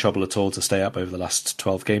having any trouble at all to stay up over the last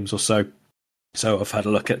 12 games or so. So I've had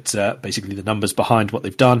a look at basically the numbers behind what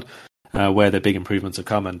they've done, where their big improvements have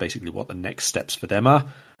come, and basically what the next steps for them are.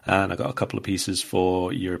 And I've got a couple of pieces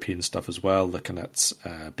for European stuff as well, looking at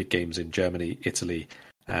big games in Germany, Italy,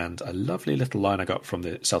 and a lovely little line I got from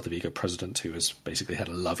the Celta Vigo president, who has basically had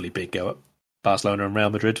a lovely big go at Barcelona and Real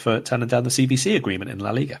Madrid for turning down the CVC agreement in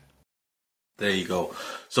La Liga. There you go.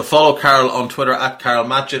 So follow Carol on Twitter at Carol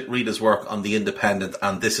Matchett. Read his work on The Independent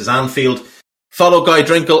and This Is Anfield. Follow Guy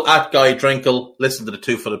Drinkle at Guy Drinkle. Listen to the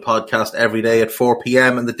Two Footed Podcast every day at 4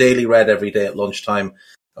 p.m. and the Daily Red every day at lunchtime.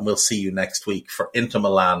 And we'll see you next week for Inter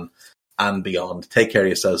Milan and beyond. Take care of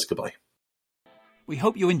yourselves. Goodbye. We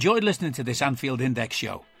hope you enjoyed listening to this Anfield Index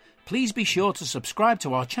show. Please be sure to subscribe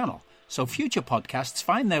to our channel so future podcasts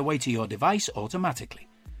find their way to your device automatically.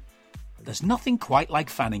 There's nothing quite like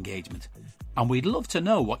fan engagement, and we'd love to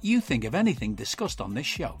know what you think of anything discussed on this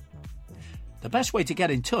show. The best way to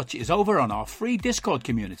get in touch is over on our free Discord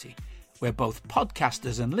community, where both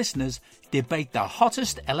podcasters and listeners debate the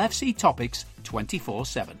hottest LFC topics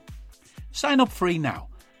 24/7. Sign up free now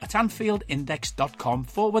at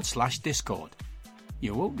AnfieldIndex.com/Discord.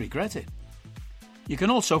 You won't regret it. You can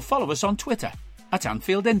also follow us on Twitter at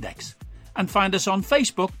Anfield Index and find us on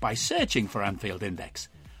Facebook by searching for Anfield Index.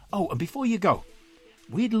 Oh, and before you go,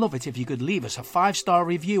 we'd love it if you could leave us a 5-star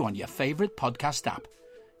review on your favourite podcast app.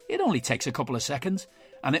 It only takes a couple of seconds,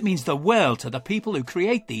 and it means the world to the people who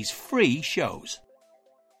create these free shows.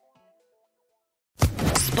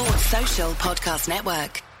 Sports Social Podcast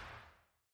Network.